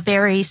in a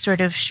very sort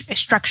of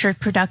structured,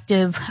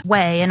 productive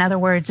way. In other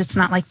words, it's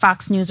not like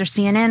Fox News or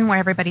CNN where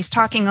everybody's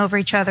talking over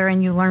each other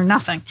and you learn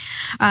nothing,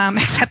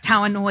 except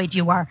how annoyed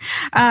you are.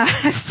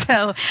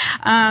 So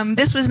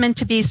this was meant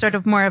to be sort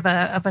of more of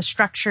a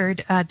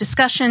structured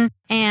discussion,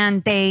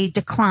 and they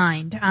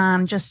declined,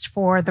 just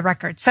for the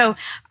record. So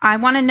I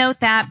want to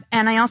note that,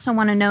 and I also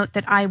want to note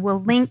that I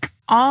will link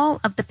all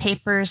of the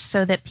papers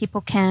so that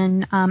people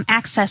can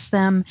access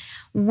them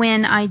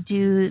when I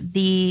do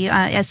the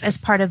as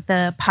part of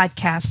the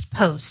podcast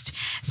post.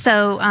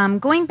 So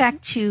going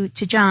back to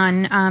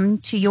John,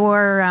 to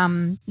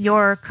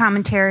your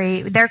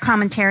commentary, their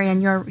commentary,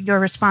 and your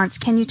response,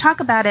 can you talk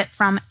about it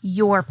from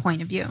your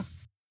point of view?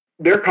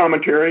 Their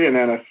commentary, and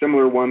then a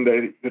similar one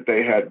that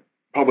they had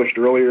published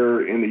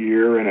earlier in the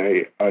year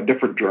in a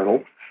different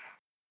journal,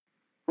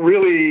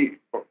 really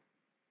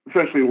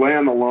essentially lay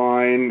on the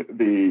line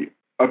the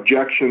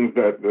objections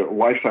that the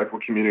life cycle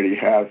community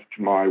has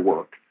to my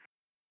work.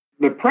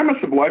 The premise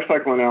of life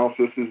cycle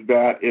analysis is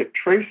that it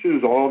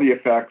traces all the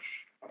effects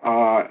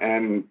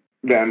and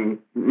then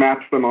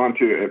maps them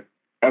onto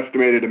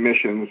estimated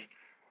emissions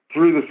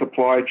through the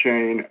supply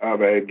chain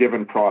of a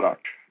given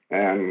product.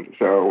 And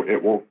so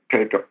it will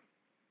take,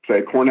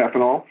 say, corn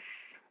ethanol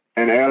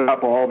and add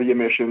up all the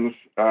emissions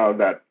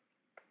that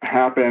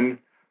happen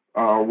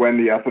when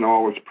the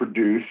ethanol is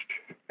produced.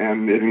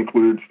 And it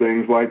includes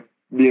things like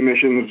the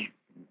emissions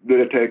that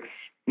it takes,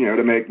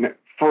 to make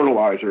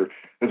fertilizer,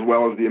 as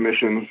well as the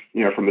emissions,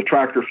 from the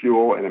tractor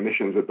fuel and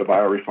emissions at the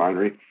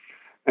biorefinery.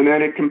 And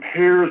then it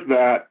compares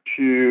that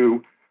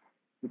to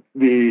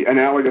the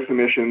analogous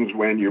emissions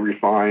when you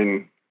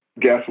refine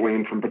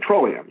gasoline from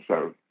petroleum.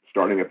 So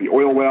starting at the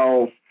oil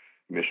wells,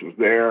 emissions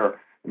there,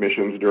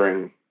 emissions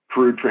during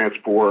crude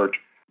transport,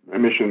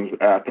 emissions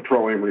at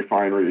petroleum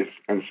refineries,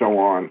 and so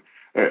on.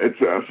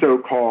 It's a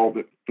so-called,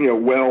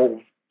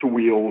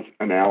 wells-to-wheels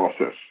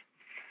analysis.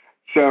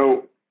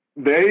 So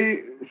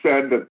they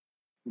said that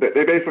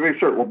they basically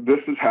assert, well, this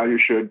is how you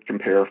should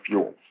compare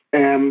fuels.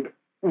 And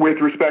with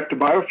respect to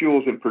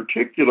biofuels in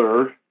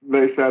particular,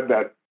 they said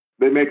that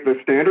they make the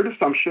standard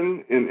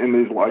assumption in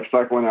these life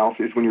cycle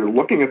analyses when you're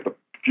looking at the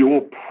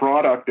fuel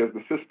product as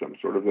the system,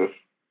 sort of this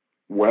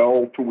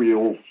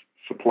well-to-wheels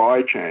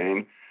supply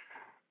chain.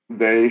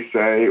 They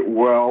say,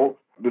 well,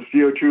 the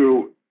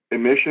CO2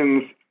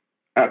 emissions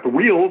at the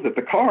wheels, at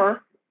the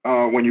car,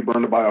 when you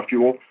burn the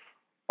biofuel,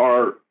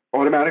 are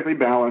automatically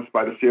balanced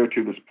by the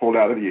CO2 that's pulled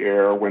out of the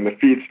air when the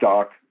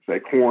feedstock, say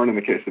corn in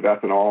the case of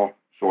ethanol,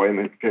 soy in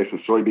the case of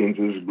soybeans,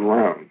 is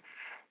grown.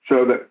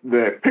 So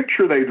the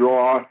picture they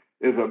draw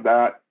is of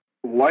that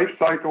life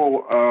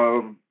cycle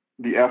of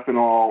the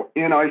ethanol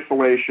in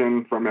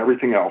isolation from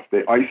everything else.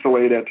 They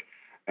isolate it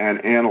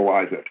and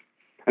analyze it.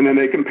 And then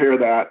they compare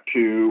that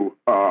to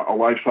a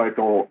life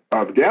cycle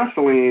of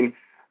gasoline,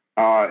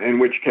 in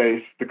which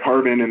case the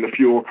carbon in the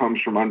fuel comes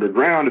from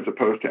underground as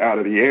opposed to out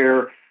of the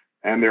air,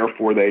 and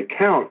therefore they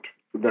count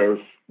those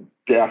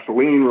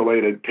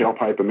gasoline-related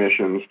tailpipe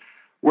emissions,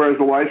 whereas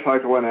the life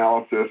cycle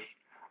analysis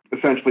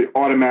essentially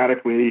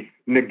automatically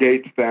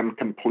negates them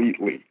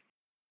completely.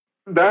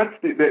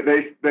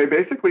 They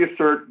basically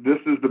assert this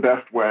is the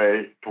best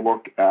way to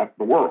look at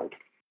the world.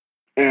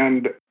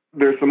 And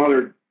there's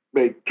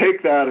they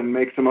take that and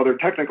make some other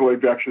technical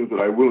objections that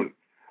I won't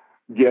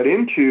get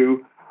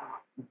into,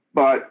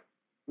 but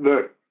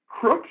the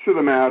crux of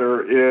the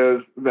matter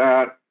is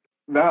that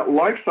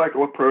life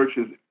cycle approach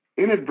is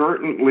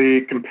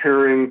inadvertently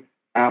comparing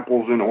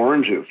apples and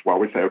oranges. While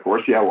we say, of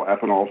course,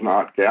 ethanol is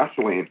not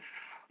gasoline,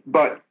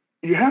 but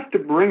you have to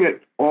bring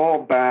it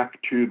all back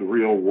to the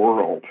real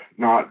world,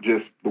 not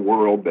just the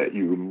world that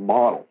you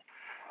model.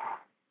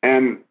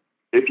 And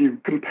if you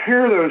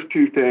compare those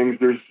two things,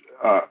 there's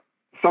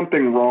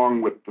something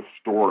wrong with the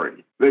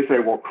story. They say,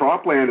 well,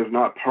 cropland is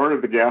not part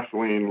of the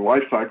gasoline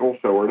life cycle,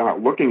 so we're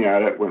not looking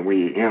at it when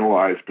we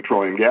analyze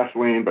petroleum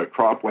gasoline, but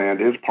cropland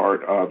is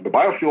part of the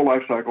biofuel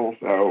life cycle,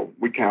 so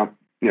we count,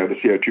 the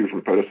CO2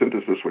 from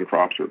photosynthesis when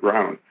crops are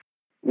grown.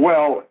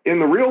 Well, in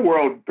the real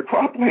world, the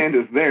cropland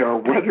is there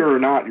whether or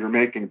not you're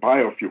making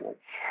biofuels.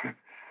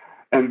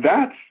 And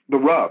that's the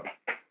rub.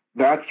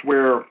 That's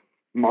where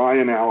my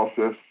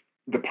analysis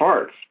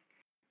departs.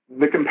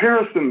 The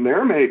comparison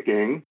they're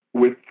making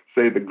with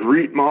say, the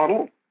GREET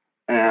model,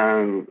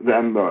 and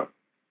then the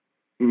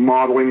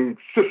modeling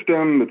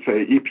system that,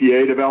 say,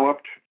 EPA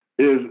developed,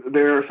 is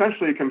they're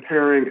essentially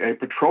comparing a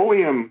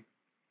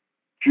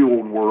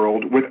petroleum-fueled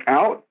world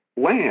without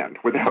land,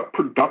 without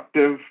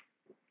productive,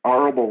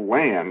 arable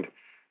land,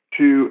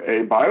 to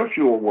a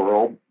biofuel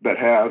world that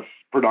has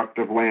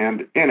productive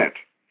land in it.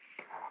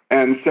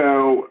 And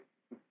so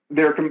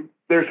they're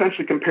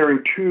essentially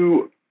comparing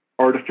two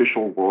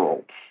artificial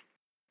worlds.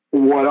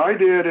 What I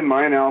did in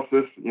my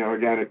analysis,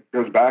 again, it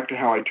goes back to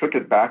how I took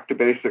it back to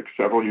basics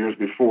several years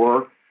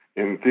before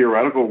in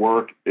theoretical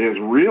work, is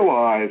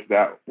realize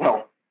that,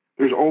 well,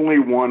 there's only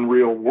one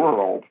real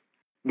world.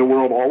 The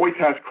world always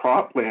has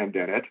cropland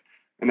in it,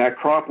 and that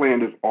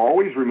cropland is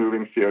always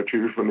removing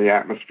CO2 from the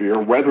atmosphere,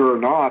 whether or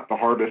not the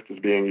harvest is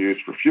being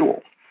used for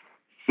fuel.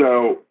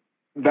 So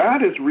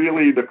that is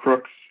really the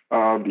crux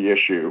of the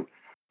issue.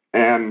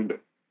 And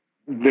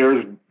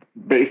there's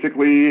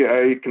basically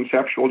a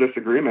conceptual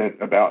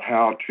disagreement about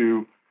how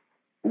to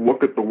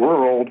look at the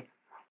world.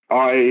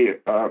 I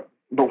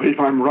believe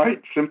I'm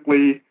right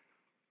simply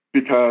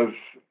because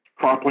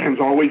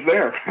cropland's always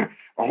there,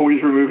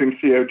 always removing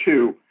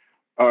CO2,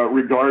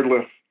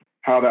 regardless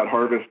how that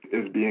harvest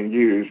is being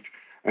used.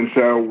 And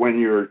so when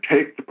you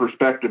take the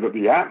perspective of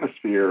the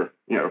atmosphere,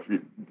 if you're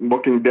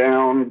looking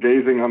down,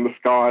 gazing on the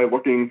sky,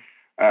 looking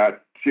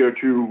at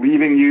CO2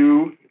 leaving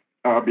you,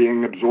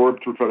 being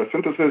absorbed through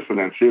photosynthesis, and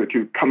then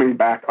CO2 coming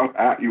back up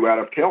at you out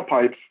of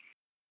tailpipes,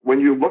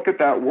 when you look at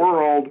that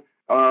world,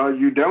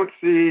 you don't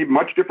see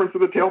much difference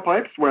in the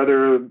tailpipes,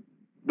 whether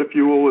the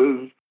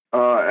fuel is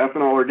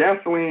ethanol or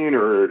gasoline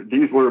or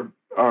diesel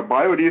or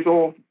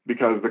biodiesel,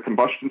 because the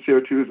combustion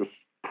CO2 is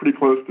pretty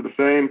close to the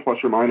same, plus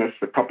or minus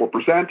a couple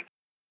percent,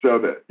 so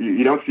that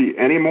you don't see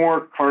any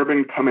less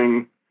carbon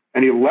coming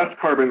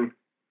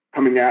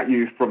at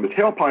you from the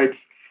tailpipes.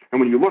 And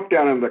when you look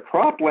down in the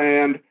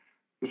cropland,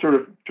 sort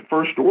of to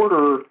first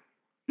order,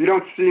 you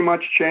don't see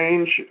much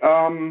change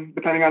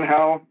depending on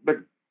how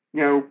the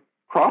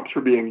crops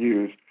are being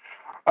used.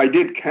 I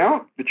did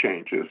count the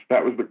changes.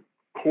 That was the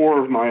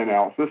core of my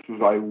analysis,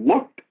 as I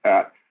looked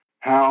at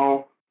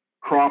how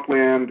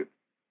cropland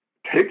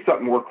takes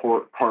up more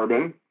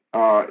carbon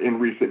in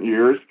recent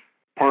years,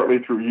 partly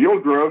through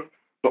yield growth,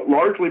 but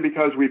largely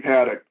because we've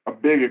had a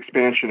big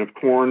expansion of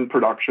corn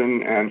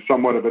production and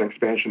somewhat of an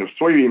expansion of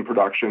soybean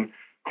production.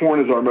 Corn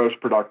is our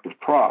most productive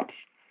crops.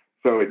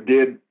 So it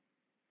did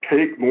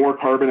take more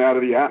carbon out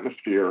of the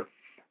atmosphere,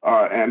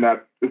 and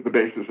that is the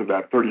basis of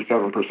that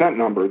 37%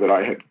 number that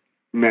I had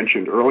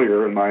mentioned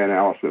earlier in my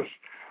analysis.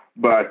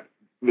 But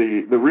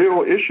the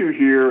real issue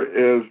here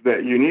is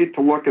that you need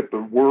to look at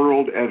the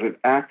world as it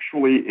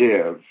actually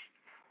is.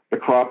 The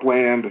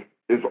cropland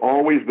is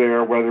always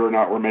there, whether or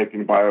not we're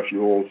making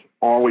biofuels,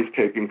 always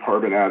taking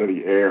carbon out of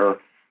the air.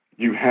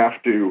 You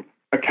have to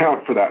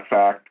account for that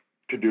fact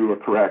to do a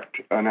correct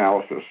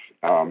analysis,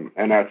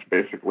 and that's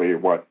basically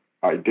what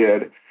I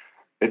did.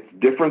 It's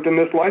different in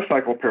this life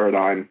cycle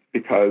paradigm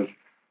because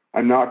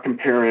I'm not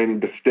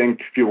comparing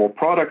distinct fuel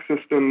product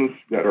systems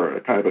that are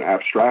kind of an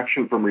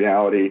abstraction from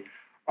reality.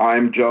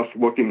 I'm just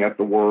looking at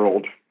the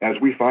world as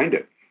we find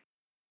it.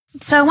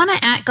 So I want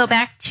to go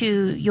back to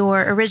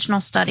your original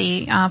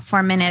study for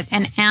a minute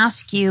and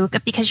ask you,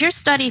 because your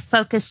study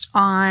focused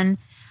on,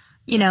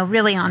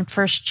 really on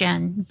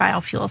first-gen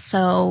biofuels,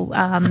 so,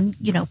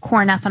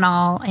 corn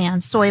ethanol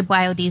and soy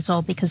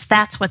biodiesel, because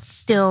that's what's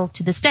still,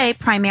 to this day,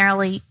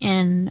 primarily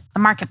in the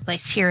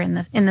marketplace here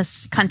in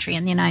this country,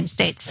 in the United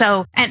States.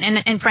 So,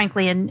 and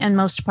frankly, in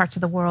most parts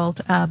of the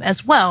world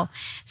as well.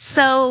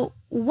 So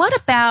what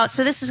about,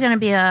 so this is going to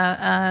be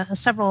a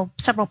several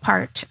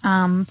part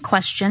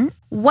question.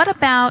 What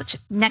about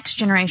next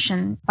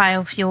generation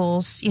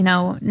biofuels,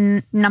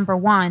 number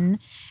one?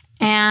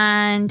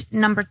 And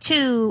number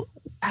two,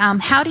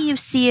 how do you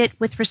see it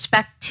with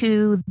respect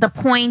to the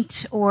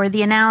point or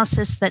the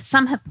analysis that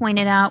some have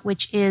pointed out,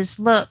 which is,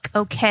 look,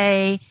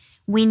 okay,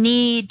 we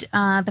need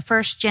the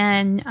first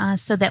gen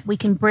so that we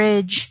can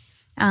bridge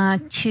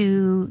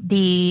to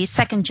the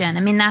second gen.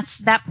 I mean,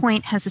 that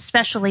point has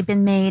especially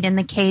been made in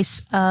the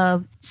case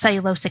of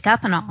cellulosic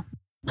ethanol.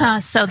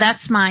 So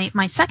that's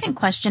my second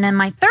question. And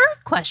my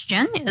third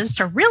question is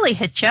to really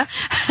hit you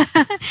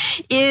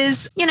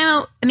is,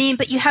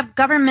 but you have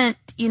government,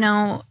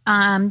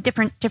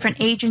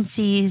 different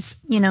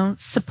agencies,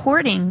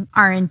 supporting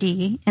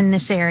R&D in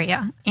this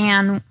area.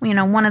 And,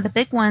 one of the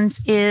big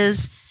ones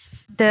is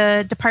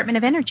the Department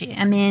of Energy.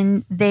 I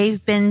mean,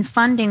 they've been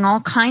funding all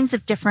kinds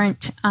of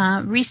different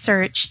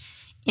research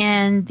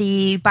in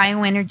the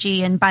bioenergy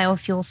and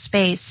biofuel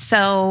space.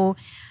 So,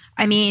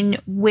 I mean,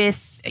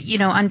 with,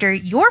 under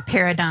your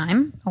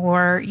paradigm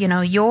or,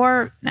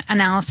 your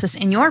analysis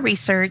and your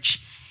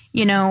research,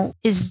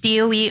 is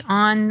DOE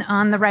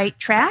on the right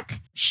track?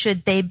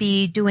 Should they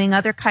be doing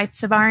other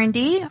types of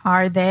R&D?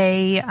 Are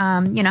they,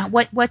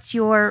 what's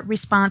your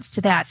response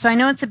to that? So I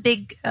know it's a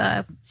big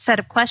set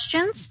of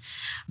questions,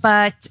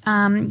 but,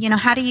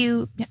 how do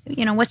you,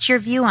 what's your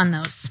view on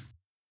those?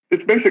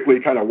 It's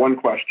basically kind of one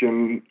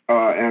question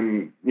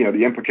and,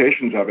 the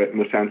implications of it in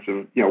the sense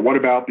of, what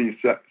about these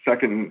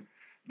second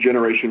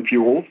generation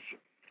fuels.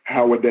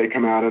 How would they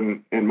come out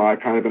in my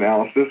kind of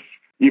analysis?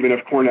 Even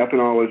if corn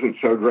ethanol isn't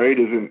so great,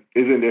 isn't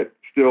it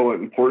still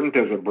important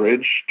as a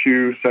bridge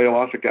to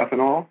cellulosic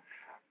ethanol?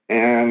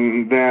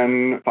 And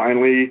then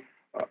finally,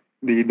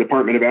 the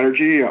Department of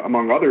Energy,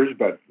 among others,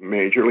 but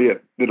majorly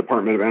the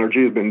Department of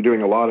Energy has been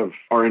doing a lot of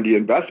R&D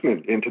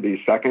investment into these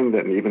second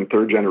and even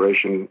third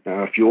generation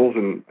fuels.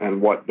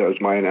 And what does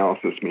my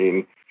analysis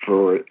mean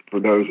for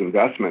those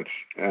investments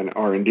and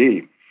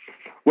R&D?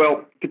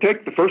 Well, to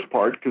take the first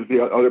part, because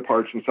the other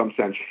parts in some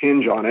sense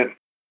hinge on it,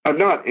 I've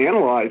not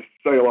analyzed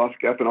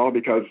cellulosic ethanol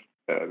because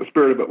the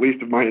spirit of at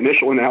least of my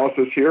initial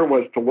analysis here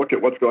was to look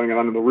at what's going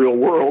on in the real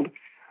world.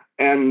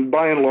 And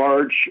by and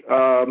large,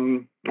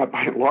 not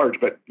by and large,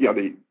 but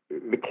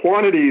the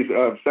quantities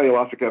of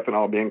cellulosic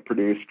ethanol being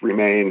produced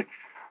remain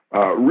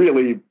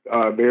really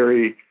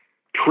very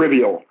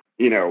trivial.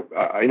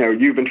 I know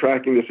you've been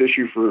tracking this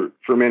issue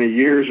for many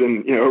years,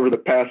 and over the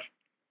past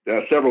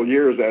several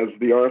years, as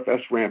the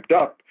RFS ramped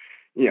up,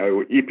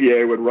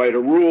 EPA would write a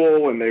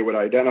rule and they would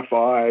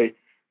identify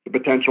the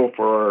potential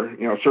for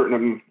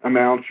certain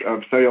amounts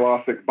of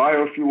cellulosic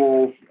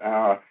biofuels.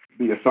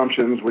 The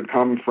assumptions would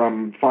come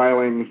from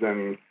filings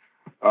and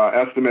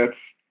estimates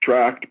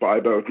tracked by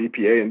both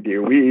EPA and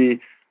DOE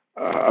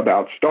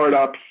about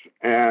startups.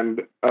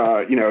 And,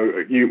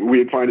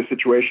 we'd find a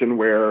situation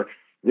where,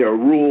 a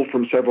rule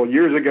from several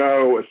years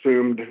ago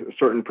assumed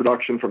certain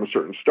production from a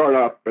certain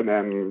startup, and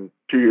then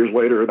 2 years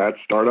later, that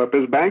startup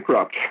is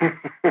bankrupt.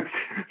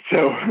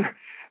 So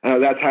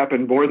that's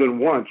happened more than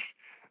once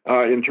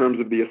in terms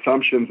of the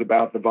assumptions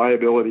about the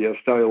viability of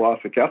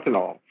cellulosic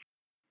ethanol.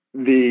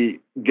 The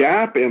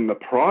gap in the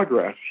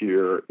progress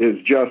here is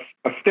just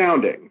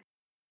astounding.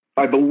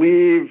 I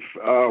believe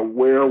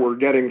where we're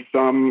getting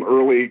some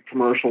early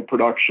commercial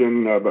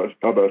production of a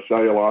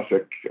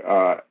cellulosic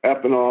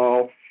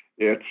ethanol,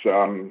 it's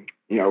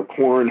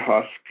corn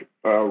husk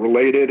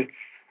related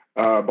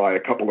by a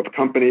couple of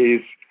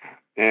companies,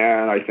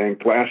 and I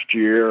think last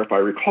year, if I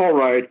recall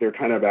right, they're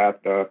kind of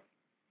at the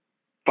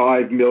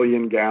 5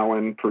 million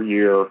gallon per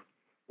year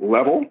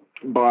level.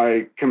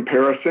 By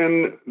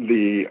comparison,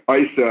 the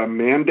ISA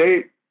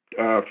mandate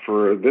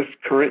for this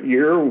current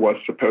year was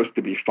supposed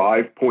to be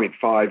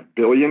 5.5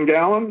 billion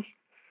gallons.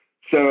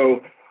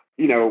 So,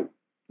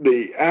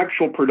 the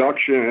actual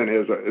production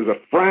is a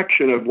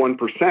fraction of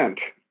 1%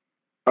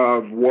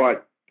 of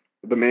what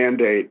the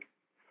mandate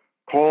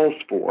calls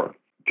for.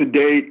 To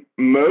date,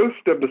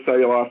 most of the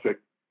cellulosic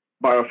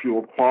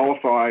biofuel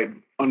qualified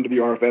under the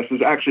RFS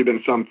has actually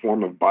been some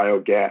form of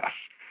biogas.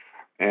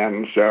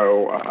 And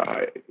so,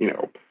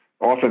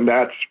 often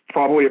that's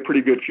probably a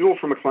pretty good fuel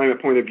from a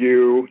climate point of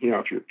view.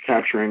 If you're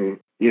capturing,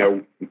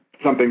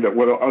 something that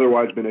would have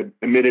otherwise been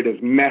emitted as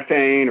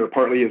methane or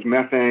partly as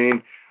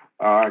methane,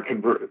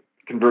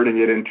 converting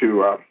it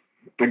into a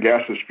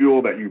gaseous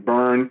fuel that you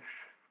burn.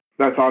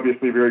 That's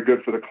obviously very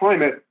good for the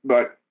climate,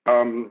 but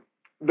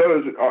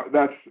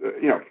that's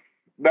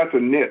a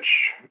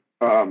niche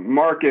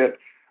market.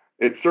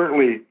 It's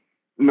certainly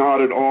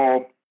not at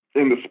all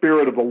in the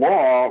spirit of the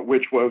law,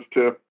 which was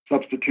to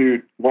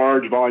substitute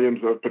large volumes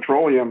of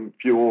petroleum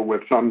fuel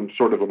with some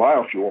sort of a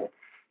biofuel.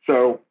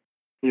 So,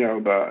 you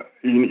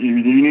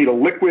need a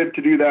liquid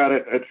to do that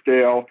at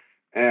scale,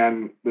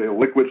 and the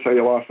liquid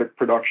cellulosic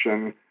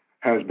production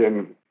has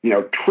been,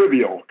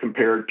 trivial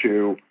compared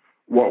to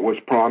what was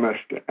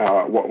promised,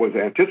 what was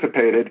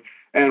anticipated,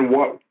 and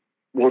what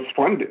was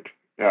funded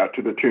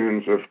to the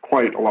tunes of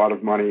quite a lot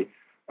of money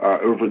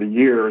over the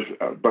years,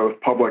 both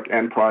public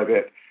and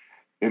private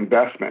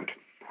investment.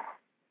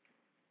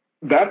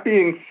 That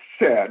being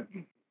said,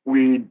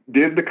 we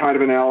did the kind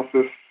of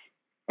analysis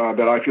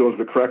that I feel is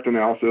the correct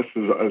analysis,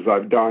 as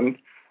I've done,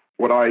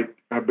 what I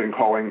have been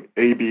calling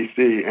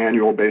ABC,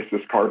 annual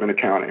basis carbon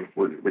accounting,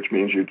 which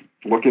means you're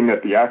looking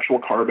at the actual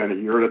carbon a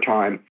year at a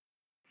time.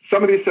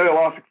 Some of these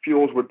cellulosic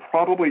fuels would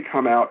probably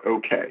come out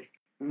okay.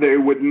 They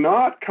would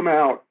not come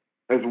out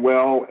as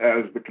well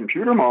as the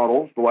computer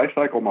models, the life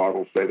cycle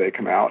models say they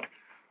come out,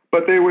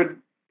 but they would,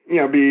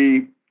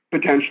 be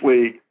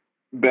potentially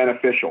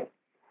beneficial.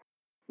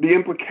 The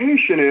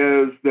implication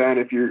is that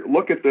if you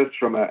look at this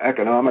from an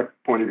economic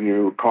point of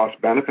view,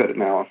 cost-benefit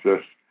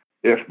analysis,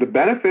 if the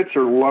benefits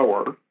are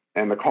lower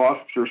and the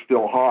costs are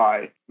still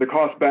high, the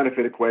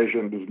cost-benefit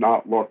equation does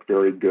not look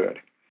very good.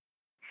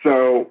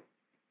 So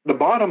the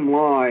bottom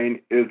line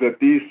is that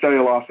these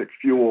cellulosic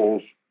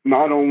fuels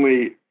not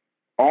only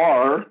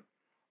are,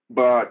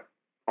 but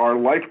are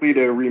likely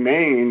to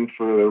remain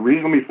for the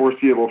reasonably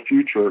foreseeable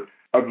future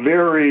a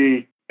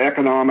very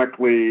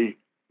economically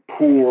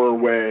poor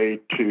way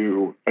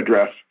to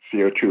address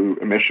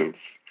CO2 emissions.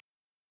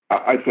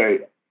 I'd say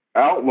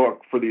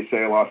outlook for these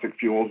cellulosic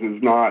fuels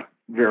is not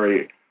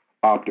very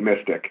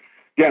optimistic.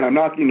 Again, I'm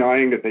not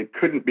denying that they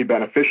couldn't be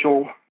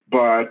beneficial,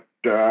 but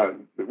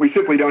we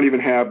simply don't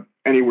even have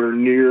anywhere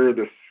near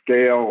the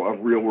scale of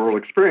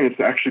real-world experience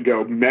to actually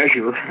go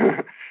measure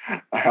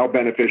how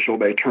beneficial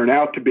they turn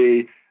out to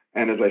be.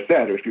 And as I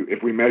said,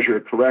 if we measure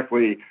it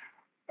correctly,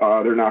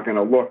 they're not going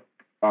to look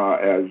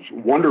as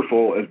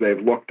wonderful as they've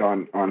looked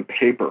on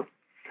paper.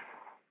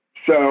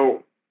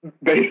 So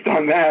based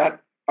on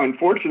that,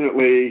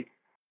 unfortunately,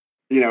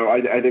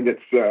 I think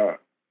it's,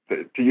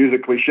 to use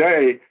a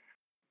cliche,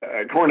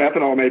 corn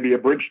ethanol may be a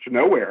bridge to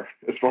nowhere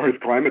as far as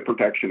climate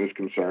protection is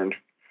concerned.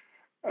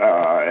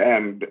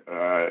 And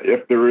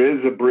if there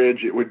is a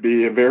bridge, it would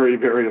be a very,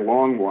 very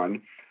long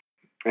one,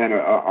 and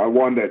a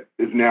one that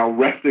is now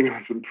resting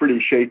on some pretty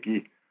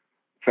shaky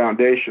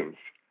foundations.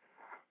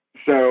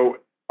 So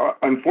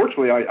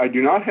unfortunately, I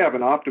do not have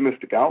an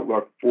optimistic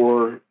outlook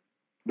for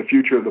the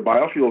future of the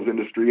biofuels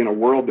industry in a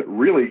world that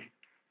really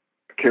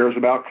cares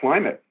about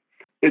climate.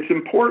 It's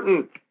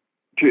important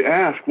to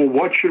ask, well,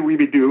 what should we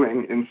be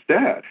doing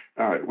instead?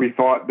 We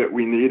thought that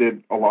we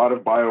needed a lot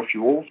of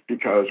biofuels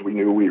because we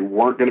knew we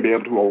weren't going to be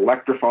able to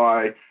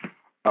electrify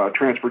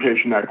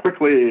transportation that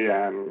quickly,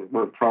 and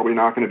we're probably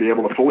not going to be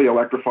able to fully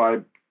electrify,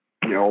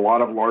 a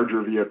lot of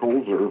larger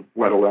vehicles, or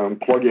let alone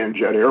plug-in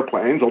jet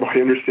airplanes, although I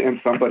understand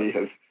somebody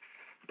has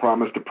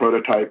promised a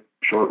prototype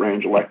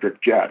short-range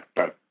electric jet.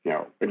 But,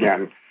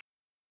 again,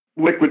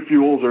 liquid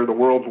fuels are the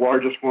world's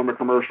largest form of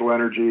commercial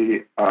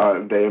energy.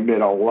 They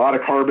emit a lot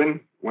of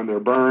carbon when they're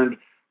burned.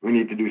 We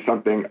need to do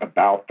something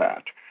about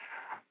that.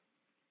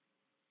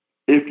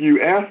 If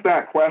you ask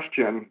that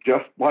question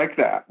just like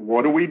that,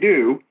 what do we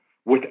do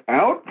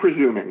without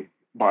presuming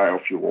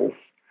biofuels,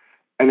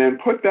 and then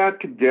put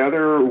that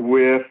together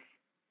with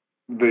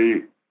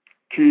the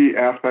key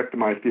aspect of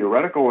my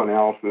theoretical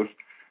analysis,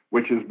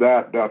 which is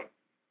that the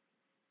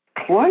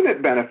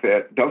climate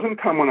benefit doesn't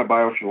come when a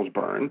biofuel is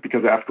burned,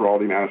 because after all,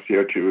 the amount of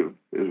CO2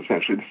 is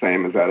essentially the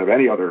same as that of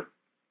any other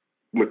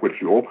liquid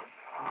fuel.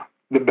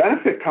 The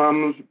benefit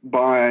comes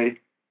by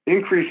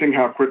increasing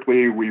how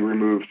quickly we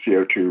remove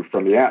CO2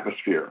 from the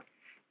atmosphere,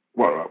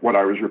 what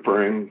I was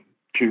referring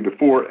to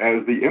before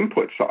as the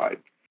input side.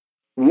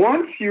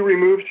 Once you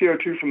remove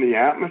CO2 from the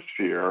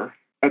atmosphere,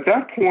 at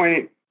that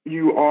point,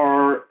 you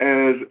are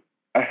as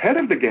ahead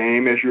of the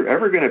game as you're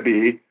ever going to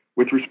be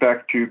with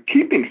respect to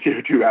keeping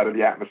CO2 out of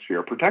the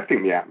atmosphere,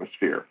 protecting the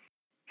atmosphere.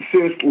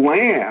 Since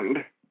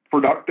land,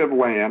 productive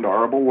land,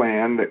 arable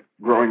land,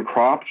 growing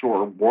crops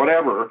or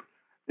whatever,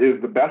 is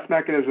the best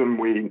mechanism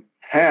we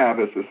have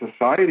as a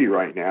society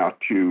right now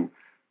to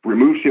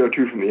remove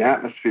CO2 from the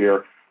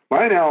atmosphere,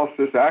 my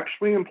analysis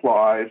actually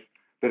implies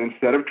that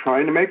instead of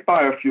trying to make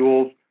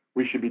biofuels,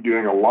 we should be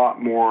doing a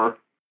lot more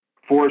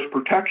forest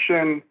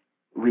protection,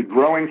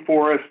 regrowing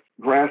forests,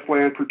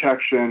 grassland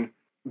protection,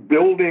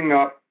 building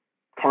up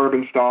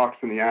carbon stocks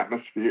in the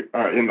atmosphere,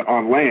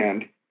 on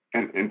land,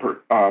 and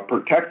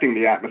protecting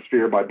the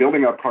atmosphere by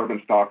building up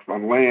carbon stocks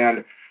on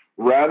land,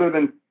 rather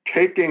than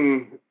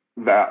taking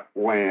that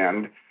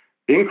land,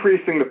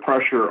 increasing the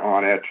pressure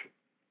on it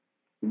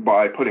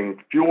by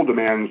putting fuel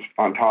demands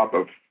on top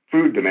of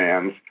food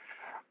demands,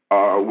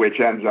 which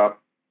ends up,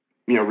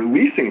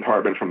 releasing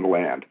carbon from the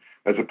land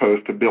as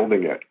opposed to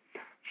building it.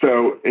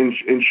 So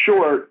in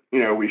short,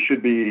 we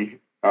should be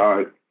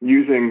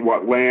using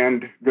what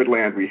good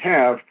land we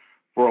have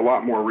for a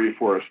lot more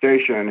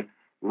reforestation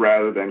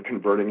rather than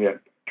converting it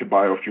to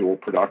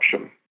biofuel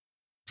production.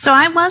 So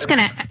I was going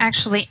to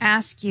actually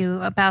ask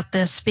you about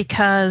this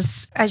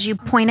because, as you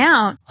point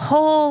out,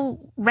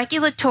 whole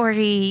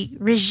regulatory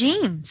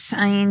regimes,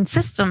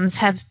 systems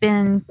have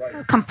been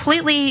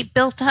completely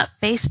built up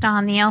based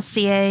on the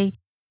LCA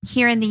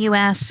here in the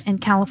U.S., in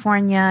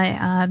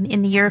California,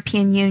 in the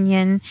European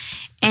Union.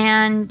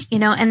 And,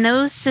 and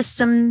those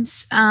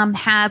systems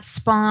have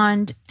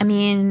spawned,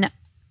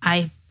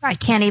 I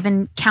can't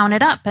even count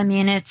it up.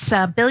 It's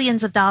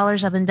billions of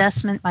dollars of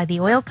investment by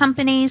the oil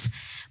companies,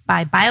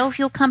 by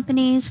biofuel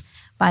companies,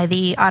 by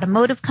the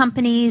automotive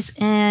companies,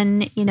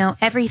 and,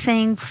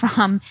 everything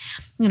from,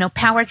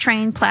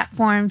 powertrain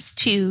platforms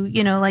to,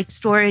 like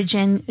storage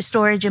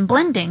and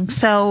blending.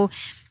 So,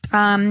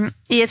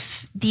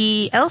 if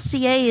the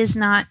LCA is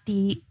not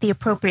the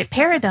appropriate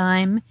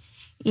paradigm,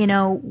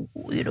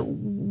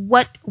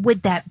 what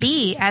would that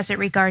be as it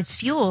regards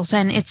fuels?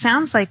 And it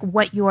sounds like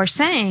what you are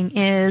saying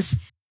is,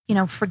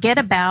 forget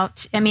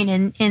about,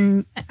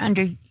 in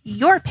under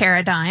your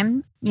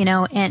paradigm,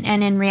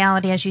 and in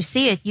reality, as you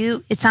see it,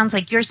 it sounds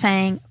like you're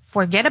saying,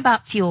 forget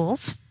about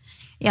fuels,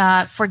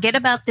 forget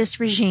about this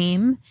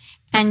regime,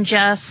 and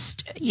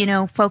just,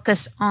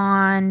 focus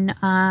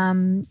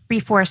on,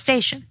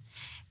 reforestation.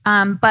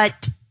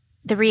 But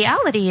the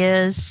reality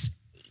is,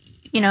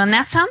 and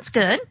that sounds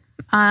good.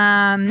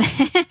 And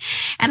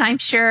I'm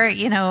sure,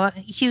 a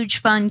huge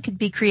fund could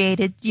be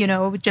created,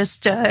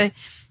 just,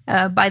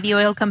 by the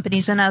oil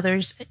companies and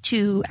others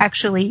to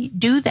actually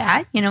do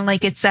that,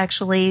 like it's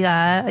actually,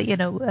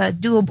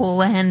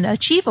 doable and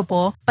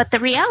achievable. But the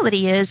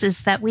reality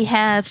is that we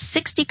have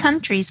 60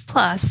 countries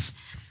plus,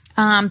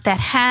 that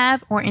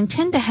have or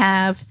intend to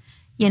have,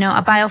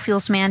 a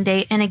biofuels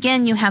mandate. And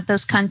again, you have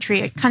those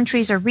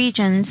countries or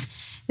regions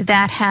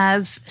that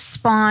have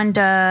spawned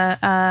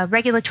a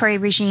regulatory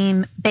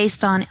regime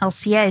based on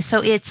LCA.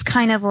 So it's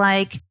kind of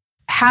like,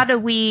 how do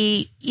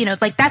we,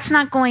 like that's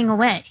not going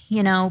away.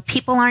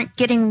 People aren't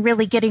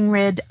getting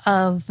rid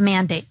of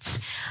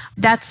mandates.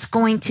 That's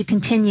going to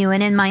continue.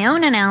 And in my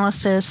own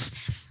analysis,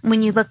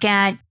 when you look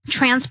at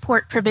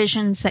transport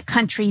provisions that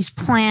countries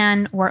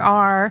plan or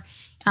are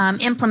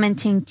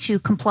implementing to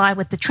comply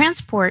with their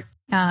transport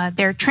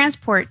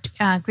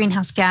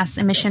greenhouse gas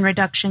emission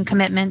reduction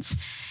commitments,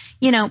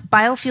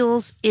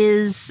 biofuels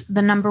is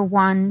the number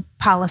one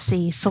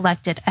policy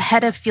selected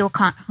ahead of fuel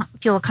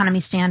economy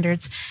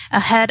standards,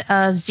 ahead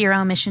of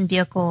zero emission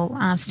vehicle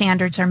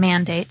standards or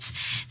mandates.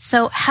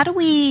 So how do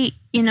we,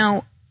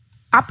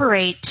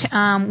 operate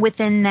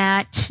within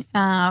that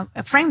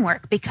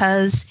framework?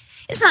 Because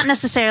it's not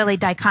necessarily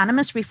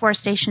dichotomous.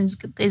 Reforestation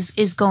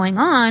is going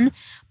on,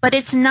 but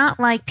it's not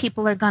like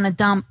people are going to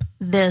dump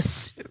their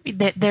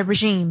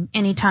regime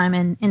anytime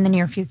in the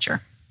near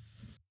future.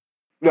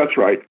 That's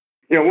right.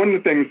 One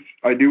of the things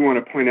I do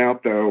want to point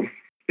out, though,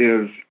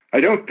 is I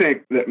don't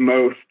think that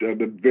most of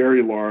the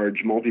very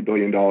large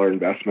multi-billion-dollar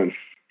investments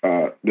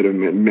that have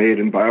been made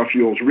in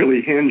biofuels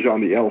really hinge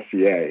on the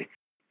LCA.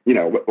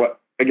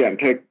 Again,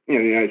 take the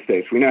United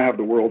States. We now have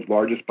the world's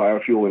largest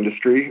biofuel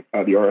industry.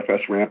 The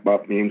RFS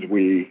ramp-up means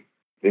we,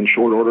 in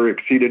short order,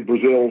 exceeded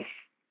Brazil's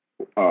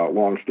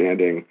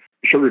longstanding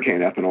sugarcane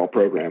ethanol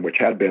program, which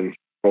had been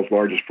the world's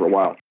largest for a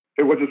while.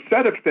 It was a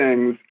set of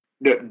things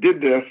that did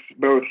this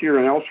both here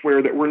and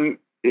elsewhere that were,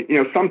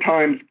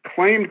 sometimes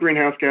claimed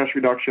greenhouse gas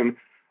reduction,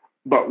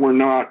 but were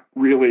not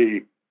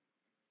really,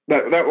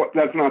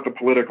 that's not the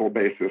political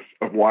basis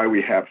of why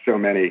we have so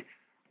many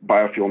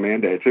biofuel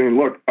mandates. I mean,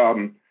 look,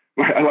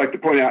 I like to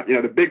point out,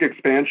 the big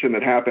expansion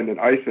that happened in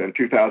ISA in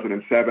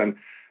 2007,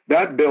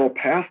 that bill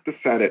passed the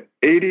Senate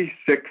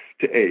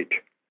 86-8.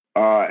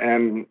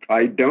 And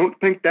I don't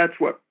think that's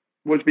what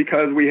was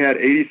because we had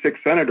 86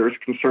 senators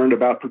concerned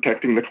about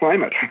protecting the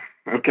climate.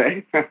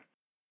 Okay?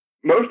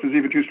 Most is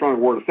even too strong a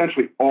word.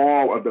 Essentially,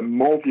 all of the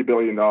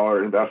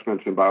multi-billion-dollar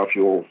investments in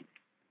biofuels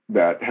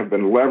that have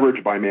been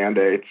leveraged by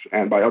mandates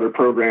and by other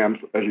programs,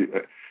 as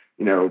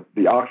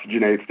the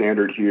Oxygenate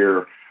standard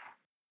here,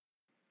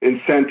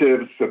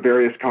 incentives of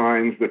various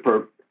kinds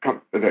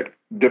that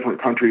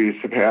different countries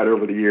have had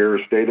over the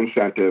years, state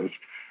incentives.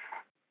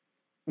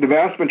 The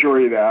vast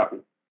majority of that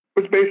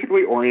was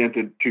basically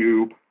oriented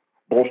to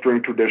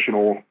bolstering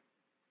traditional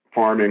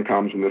farm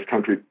incomes in this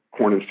country,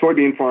 corn and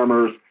soybean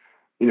farmers.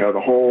 The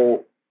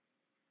whole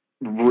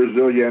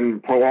Brazilian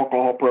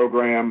pro-alcohol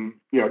program,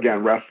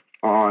 again, rests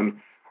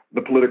on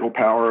the political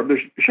power of the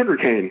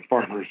sugarcane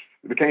farmers,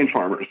 the cane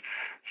farmers.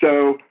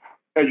 So,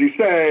 as you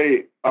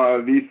say,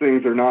 these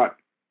things are not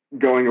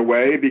going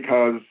away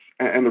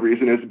and the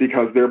reason is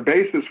because their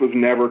basis was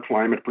never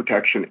climate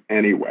protection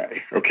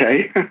anyway,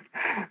 okay?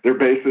 Their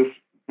basis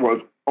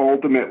was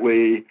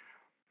ultimately,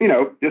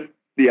 just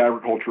the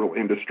agricultural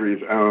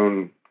industry's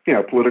own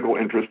political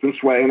interest and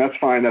sway, and that's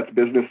fine. That's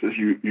business as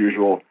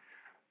usual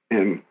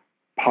in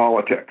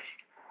politics.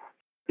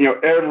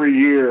 Every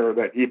year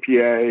that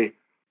EPA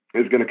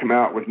is going to come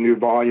out with new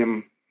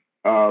volume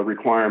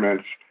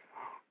requirements,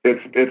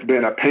 it's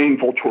been a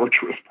painful,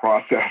 torturous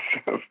process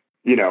of,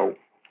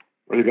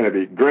 are they going to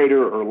be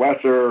greater or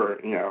lesser?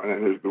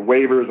 And there's the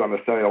waivers on the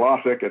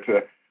cellulosic.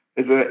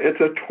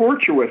 It's a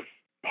tortuous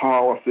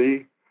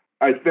policy.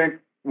 I think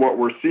what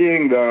we're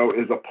seeing, though,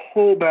 is a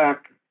pullback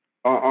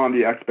on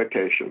the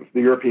expectations.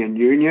 The European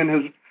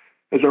Union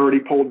has already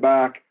pulled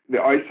back. The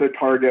ISA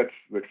targets,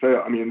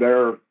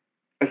 they're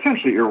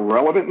essentially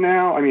irrelevant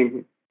now.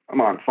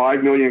 I'm on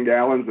 5 million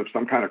gallons of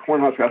some kind of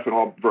corn husk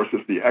ethanol versus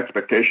the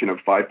expectation of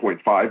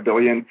 5.5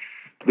 billion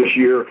this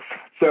year.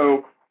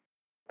 So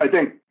I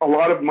think a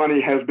lot of money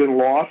has been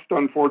lost,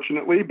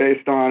 unfortunately,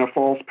 based on a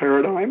false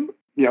paradigm.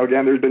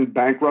 Again, there's been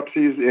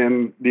bankruptcies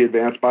in the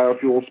advanced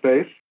biofuel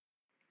space.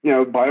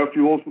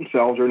 Biofuels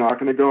themselves are not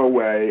going to go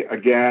away,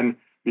 again,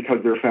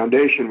 because their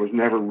foundation was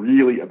never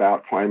really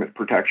about climate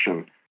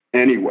protection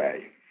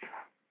anyway.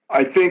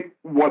 I think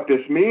what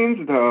this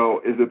means, though,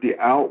 is that the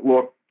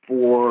outlook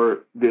for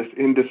this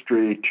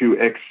industry to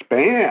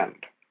expand,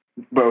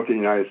 both in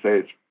the United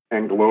States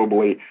and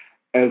globally,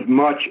 as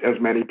much as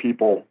many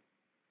people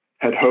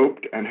had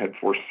hoped and had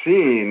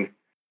foreseen,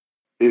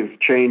 is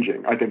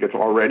changing. I think it's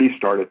already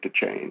started to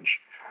change.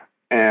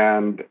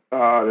 And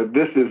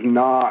this is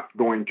not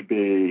going to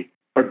be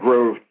a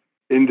growth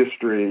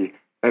industry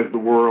as the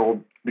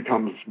world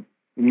becomes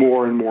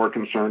more and more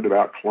concerned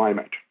about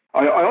climate.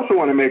 I also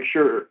want to make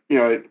sure,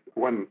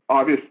 when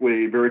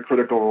obviously very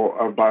critical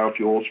of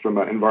biofuels from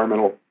an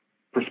environmental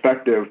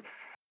perspective,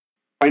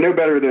 I know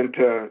better than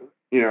to,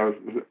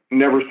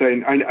 never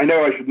say, I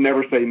know I should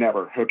never say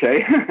never,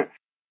 okay? I'm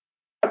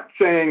not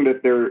saying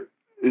that there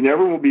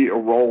never will be a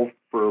role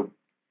for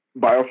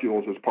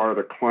biofuels as part of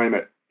the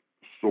climate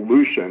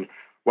solution.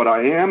 What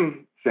I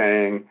am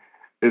saying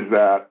is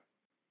that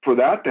for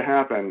that to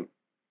happen,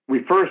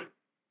 we first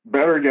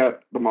better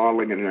get the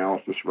modeling and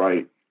analysis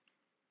right.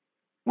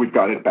 We've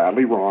got it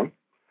badly wrong.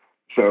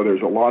 So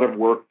there's a lot of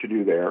work to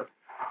do there.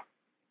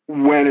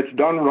 When it's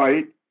done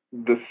right,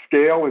 the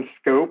scale and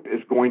scope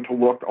is going to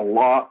look a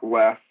lot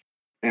less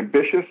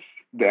ambitious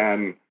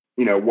than,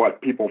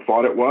 what people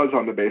thought it was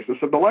on the basis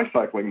of the life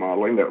cycling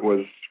modeling that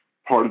was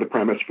part of the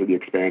premise for the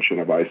expansion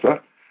of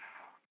ISA.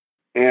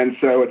 And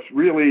so it's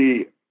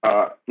really,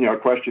 a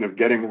question of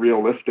getting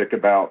realistic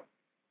about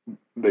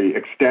the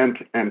extent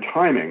and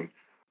timing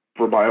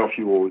for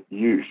biofuel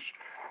use.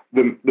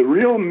 The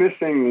real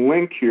missing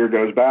link here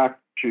goes back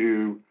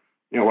to,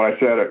 what I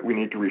said, we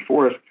need to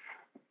reforest.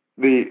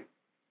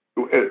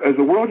 As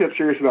the world gets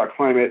serious about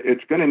climate,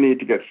 it's going to need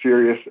to get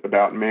serious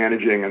about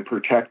managing and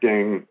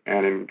protecting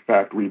and, in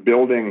fact,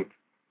 rebuilding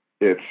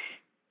its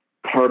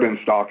carbon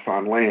stocks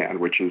on land,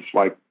 which is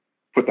like,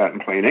 put that in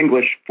plain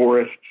English,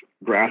 forests,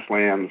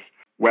 grasslands,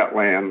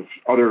 wetlands,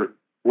 other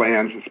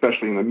lands,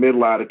 especially in the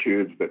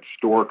mid-latitudes that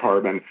store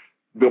carbon,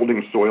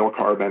 building soil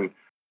carbon.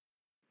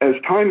 As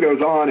time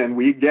goes on and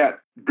we get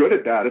good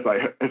at that,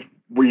 as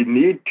we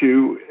need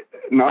to,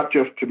 not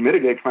just to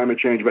mitigate climate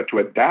change, but to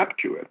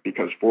adapt to it,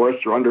 because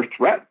forests are under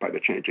threat by the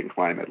changing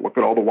climate. Look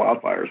at all the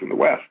wildfires in the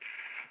West.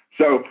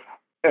 So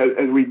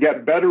as we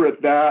get better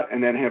at that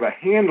and then have a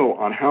handle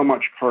on how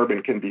much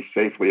carbon can be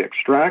safely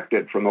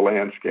extracted from the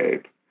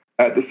landscape,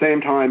 at the same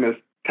time as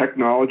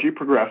technology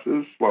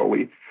progresses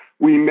slowly,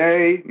 we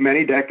may,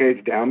 many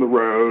decades down the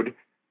road,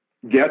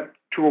 get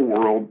to a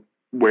world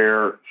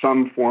where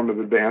some form of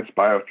advanced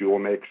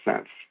biofuel makes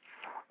sense.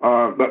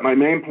 But my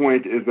main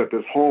point is that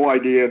this whole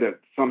idea that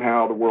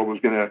somehow the world was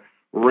going to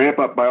ramp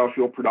up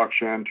biofuel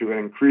production to an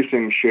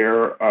increasing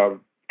share of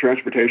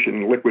transportation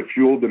and liquid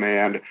fuel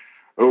demand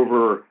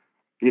over,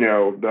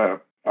 the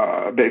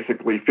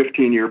basically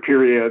 15-year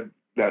period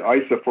that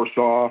ISA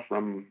foresaw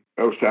from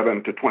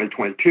 2007 to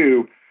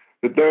 2022,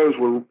 that those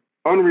were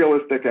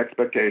unrealistic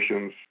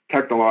expectations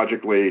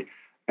technologically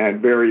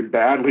and very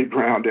badly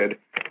grounded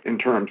in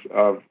terms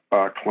of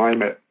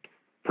climate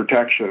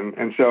protection.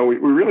 And so we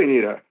really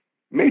need a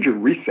major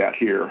reset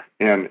here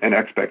in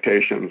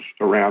expectations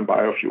around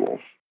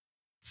biofuels.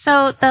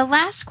 So the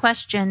last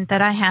question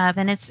that I have,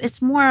 and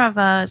it's more of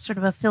a sort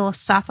of a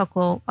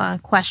philosophical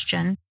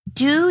question.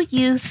 Do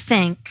you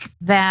think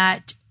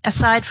that,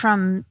 aside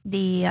from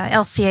the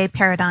LCA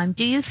paradigm,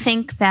 do you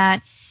think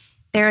that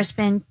there has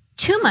been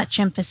too much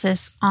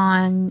emphasis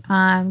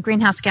on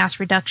greenhouse gas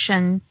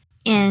reduction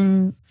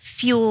in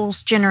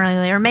fuels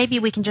generally, or maybe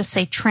we can just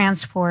say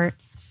transport,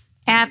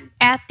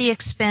 at the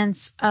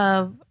expense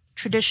of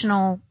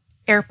traditional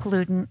air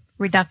pollutant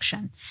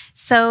reduction?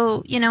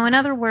 So, in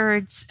other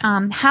words,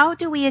 how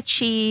do we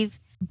achieve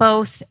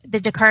both the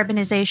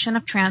decarbonization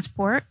of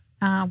transport,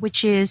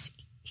 which is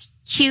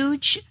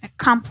huge,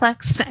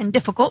 complex, and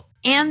difficult,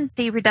 and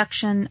the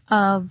reduction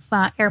of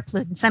air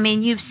pollutants? I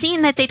mean, you've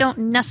seen that they don't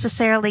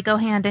necessarily go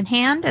hand in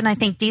hand, and I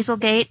think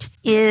Dieselgate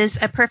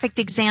is a perfect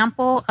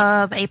example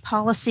of a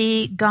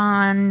policy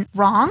gone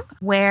wrong,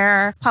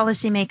 where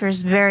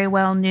policymakers very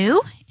well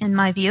knew, in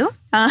my view,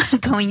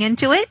 going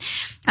into it.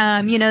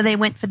 They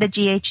went for the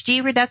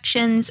GHG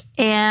reductions,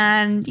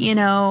 and,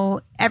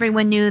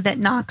 everyone knew that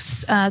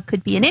NOx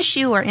could be an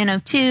issue, or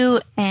NO2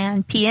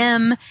 and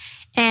PM,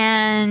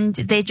 and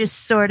they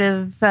just sort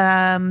of,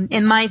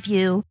 in my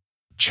view,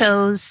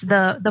 chose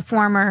the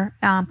former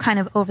kind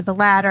of over the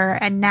latter,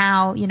 and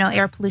now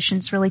air pollution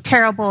is really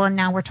terrible, and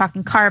now we're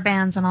talking car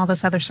bans and all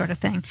this other sort of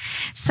thing.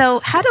 So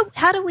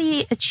how do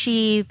we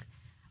achieve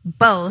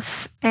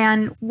both,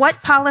 and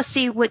what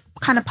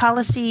kind of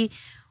policy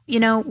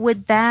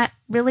would that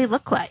really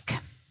look like?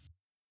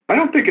 I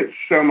don't think it's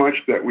so much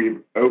that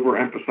we've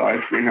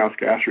overemphasized greenhouse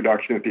gas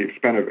reduction at the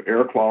expense of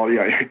air quality.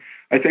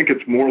 I think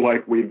it's more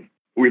like we've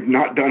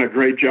not done a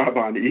great job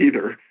on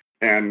either,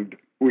 and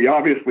we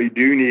obviously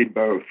do need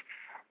both.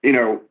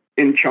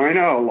 In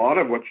China, a lot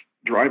of what's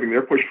driving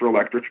their push for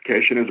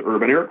electrification is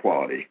urban air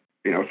quality.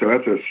 So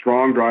that's a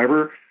strong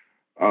driver.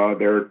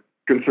 They're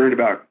concerned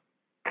about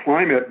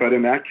climate, but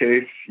in that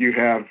case, you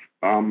have,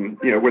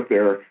 with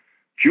their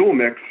fuel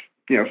mix,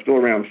 still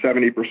around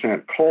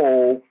 70%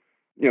 coal.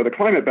 The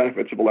climate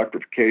benefits of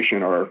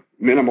electrification are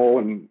minimal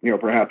and,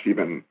 perhaps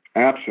even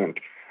absent.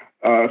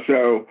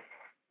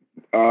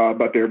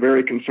 But they're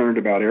very concerned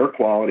about air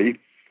quality.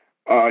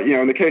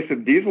 In the case of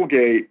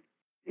Dieselgate,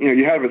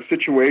 you have a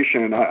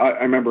situation.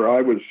 I remember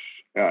I was,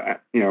 I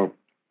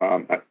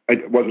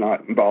was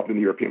not involved in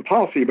the European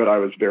policy, but I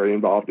was very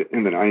involved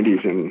in the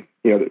 90s in,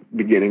 the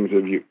beginnings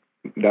of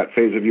that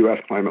phase of U.S.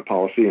 climate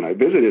policy. And I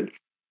visited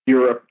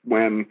Europe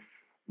when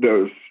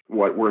those,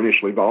 what were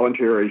initially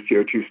voluntary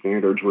CO2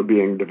 standards, were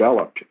being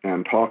developed,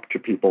 and talked to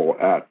people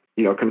at,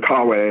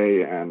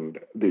 Konkawa and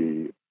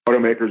the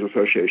Automakers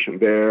Association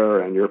there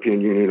and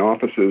European Union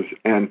offices.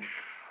 And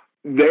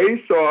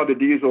they saw the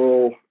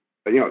diesel,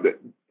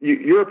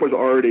 Europe was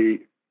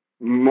already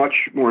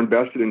much more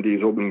invested in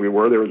diesel than we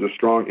were. There was a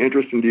strong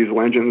interest in diesel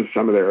engines,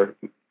 some of their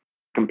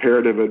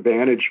comparative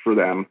advantage for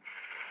them.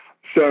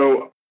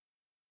 So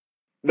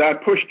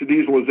that push to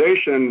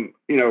dieselization,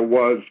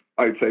 was,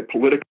 I'd say,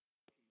 politically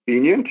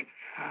convenient.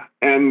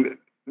 And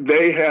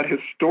they had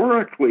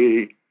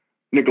historically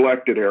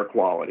neglected air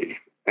quality.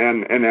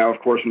 And now,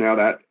 of course,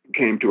 that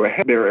came to a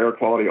head. Their air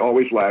quality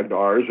always lagged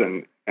ours,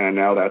 and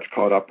now that's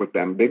caught up with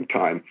them big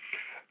time.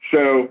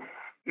 So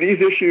these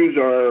issues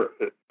are,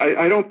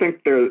 I don't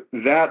think they're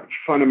that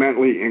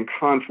fundamentally in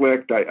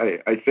conflict.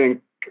 I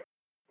think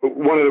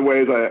one of the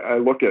ways I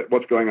look at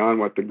what's going on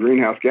with the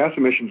greenhouse gas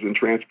emissions in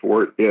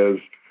transport is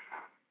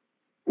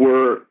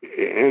we're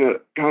in a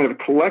kind of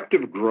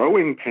collective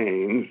growing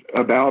pains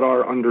about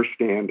our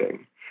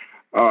understanding.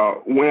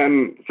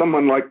 When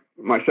someone like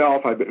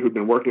myself, who've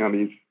been working on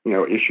these,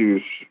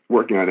 issues,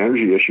 working on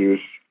energy issues,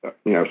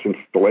 since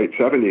the late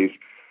 70s,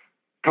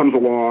 comes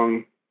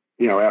along,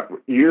 after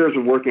years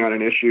of working on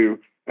an issue,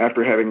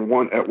 after having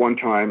at one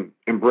time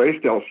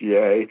embraced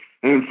LCA,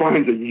 and then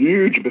finds a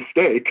huge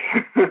mistake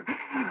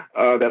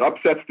that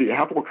upsets the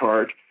apple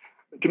cart.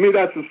 To me,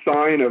 that's a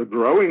sign of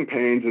growing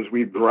pains as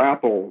we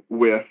grapple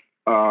with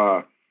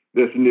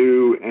this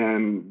new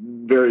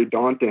and very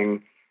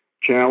daunting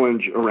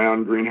challenge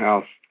around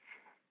greenhouse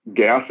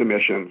gas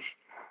emissions.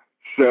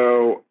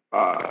 So,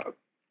 and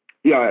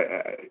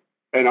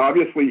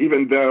obviously,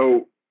 even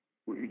though,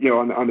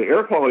 on the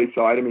air quality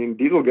side,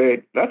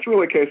 Dieselgate, that's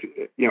really a case,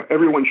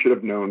 everyone should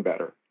have known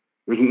better.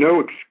 There's no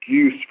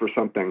excuse for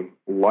something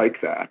like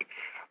that.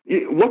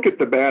 Look at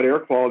the bad air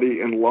quality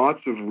in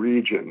lots of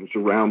regions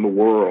around the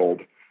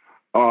world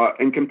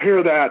and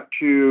compare that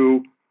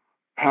to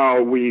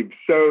how we've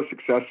so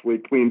successfully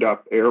cleaned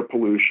up air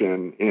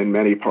pollution in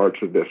many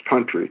parts of this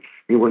country.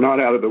 We're not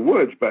out of the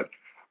woods, but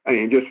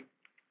just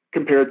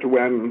compared to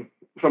when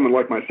someone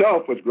like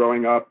myself was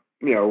growing up,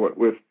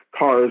 with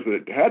cars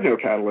that had no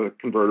catalytic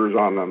converters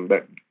on them,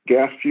 that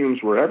gas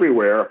fumes were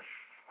everywhere,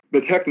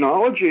 the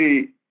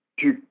technology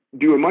to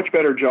do a much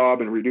better job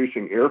in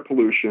reducing air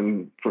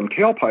pollution from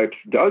tailpipes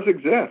does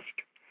exist.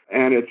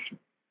 And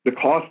the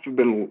costs have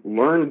been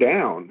learned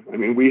down.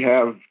 We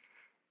have,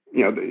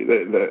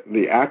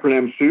 the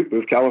acronym SOUP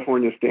of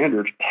California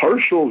standards,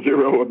 partial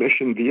zero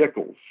emission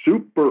vehicles,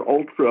 super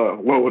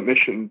ultra low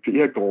emission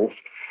vehicles.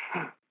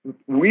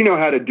 We know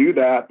how to do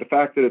that. The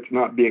fact that it's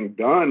not being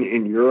done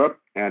in Europe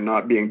and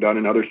not being done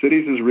in other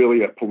cities is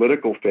really a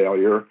political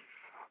failure.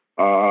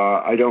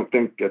 I don't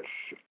think it's,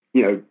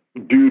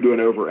 due to an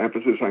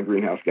overemphasis on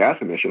greenhouse gas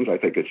emissions. I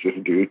think it's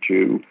just due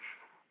to,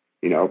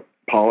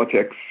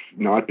 politics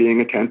not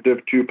being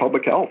attentive to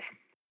public health.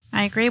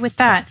 I agree with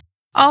that.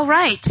 All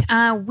right.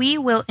 We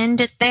will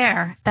end it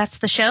there. That's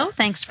the show.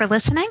 Thanks for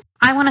listening.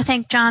 I want to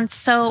thank John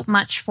so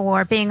much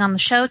for being on the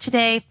show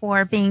today,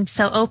 for being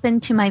so open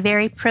to my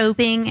very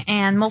probing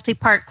and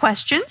multi-part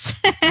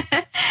questions.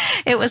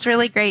 It was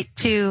really great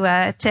to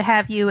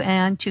have you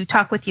and to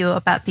talk with you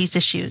about these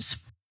issues.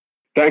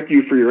 Thank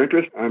you for your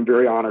interest. I'm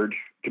very honored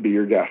to be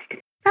your guest.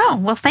 Oh,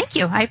 well, thank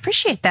you. I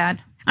appreciate that.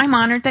 I'm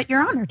honored that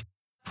you're honored.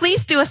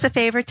 Please do us a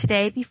favor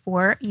today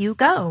before you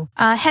go.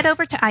 Head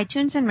over to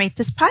iTunes and rate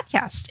this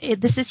podcast.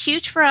 This is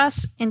huge for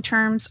us in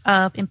terms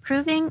of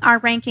improving our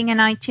ranking in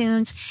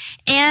iTunes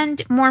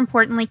and, more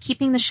importantly,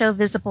 keeping the show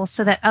visible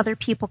so that other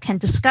people can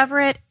discover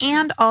it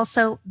and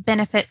also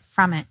benefit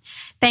from it.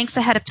 Thanks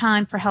ahead of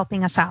time for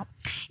helping us out.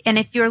 And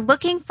if you're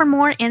looking for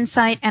more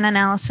insight and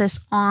analysis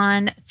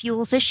on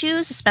fuels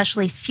issues,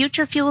 especially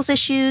future fuels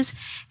issues,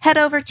 head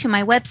over to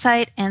my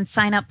website and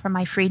sign up for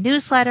my free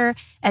newsletter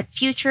at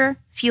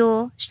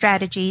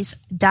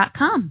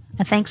futurefuelstrategies.com.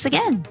 And thanks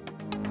again.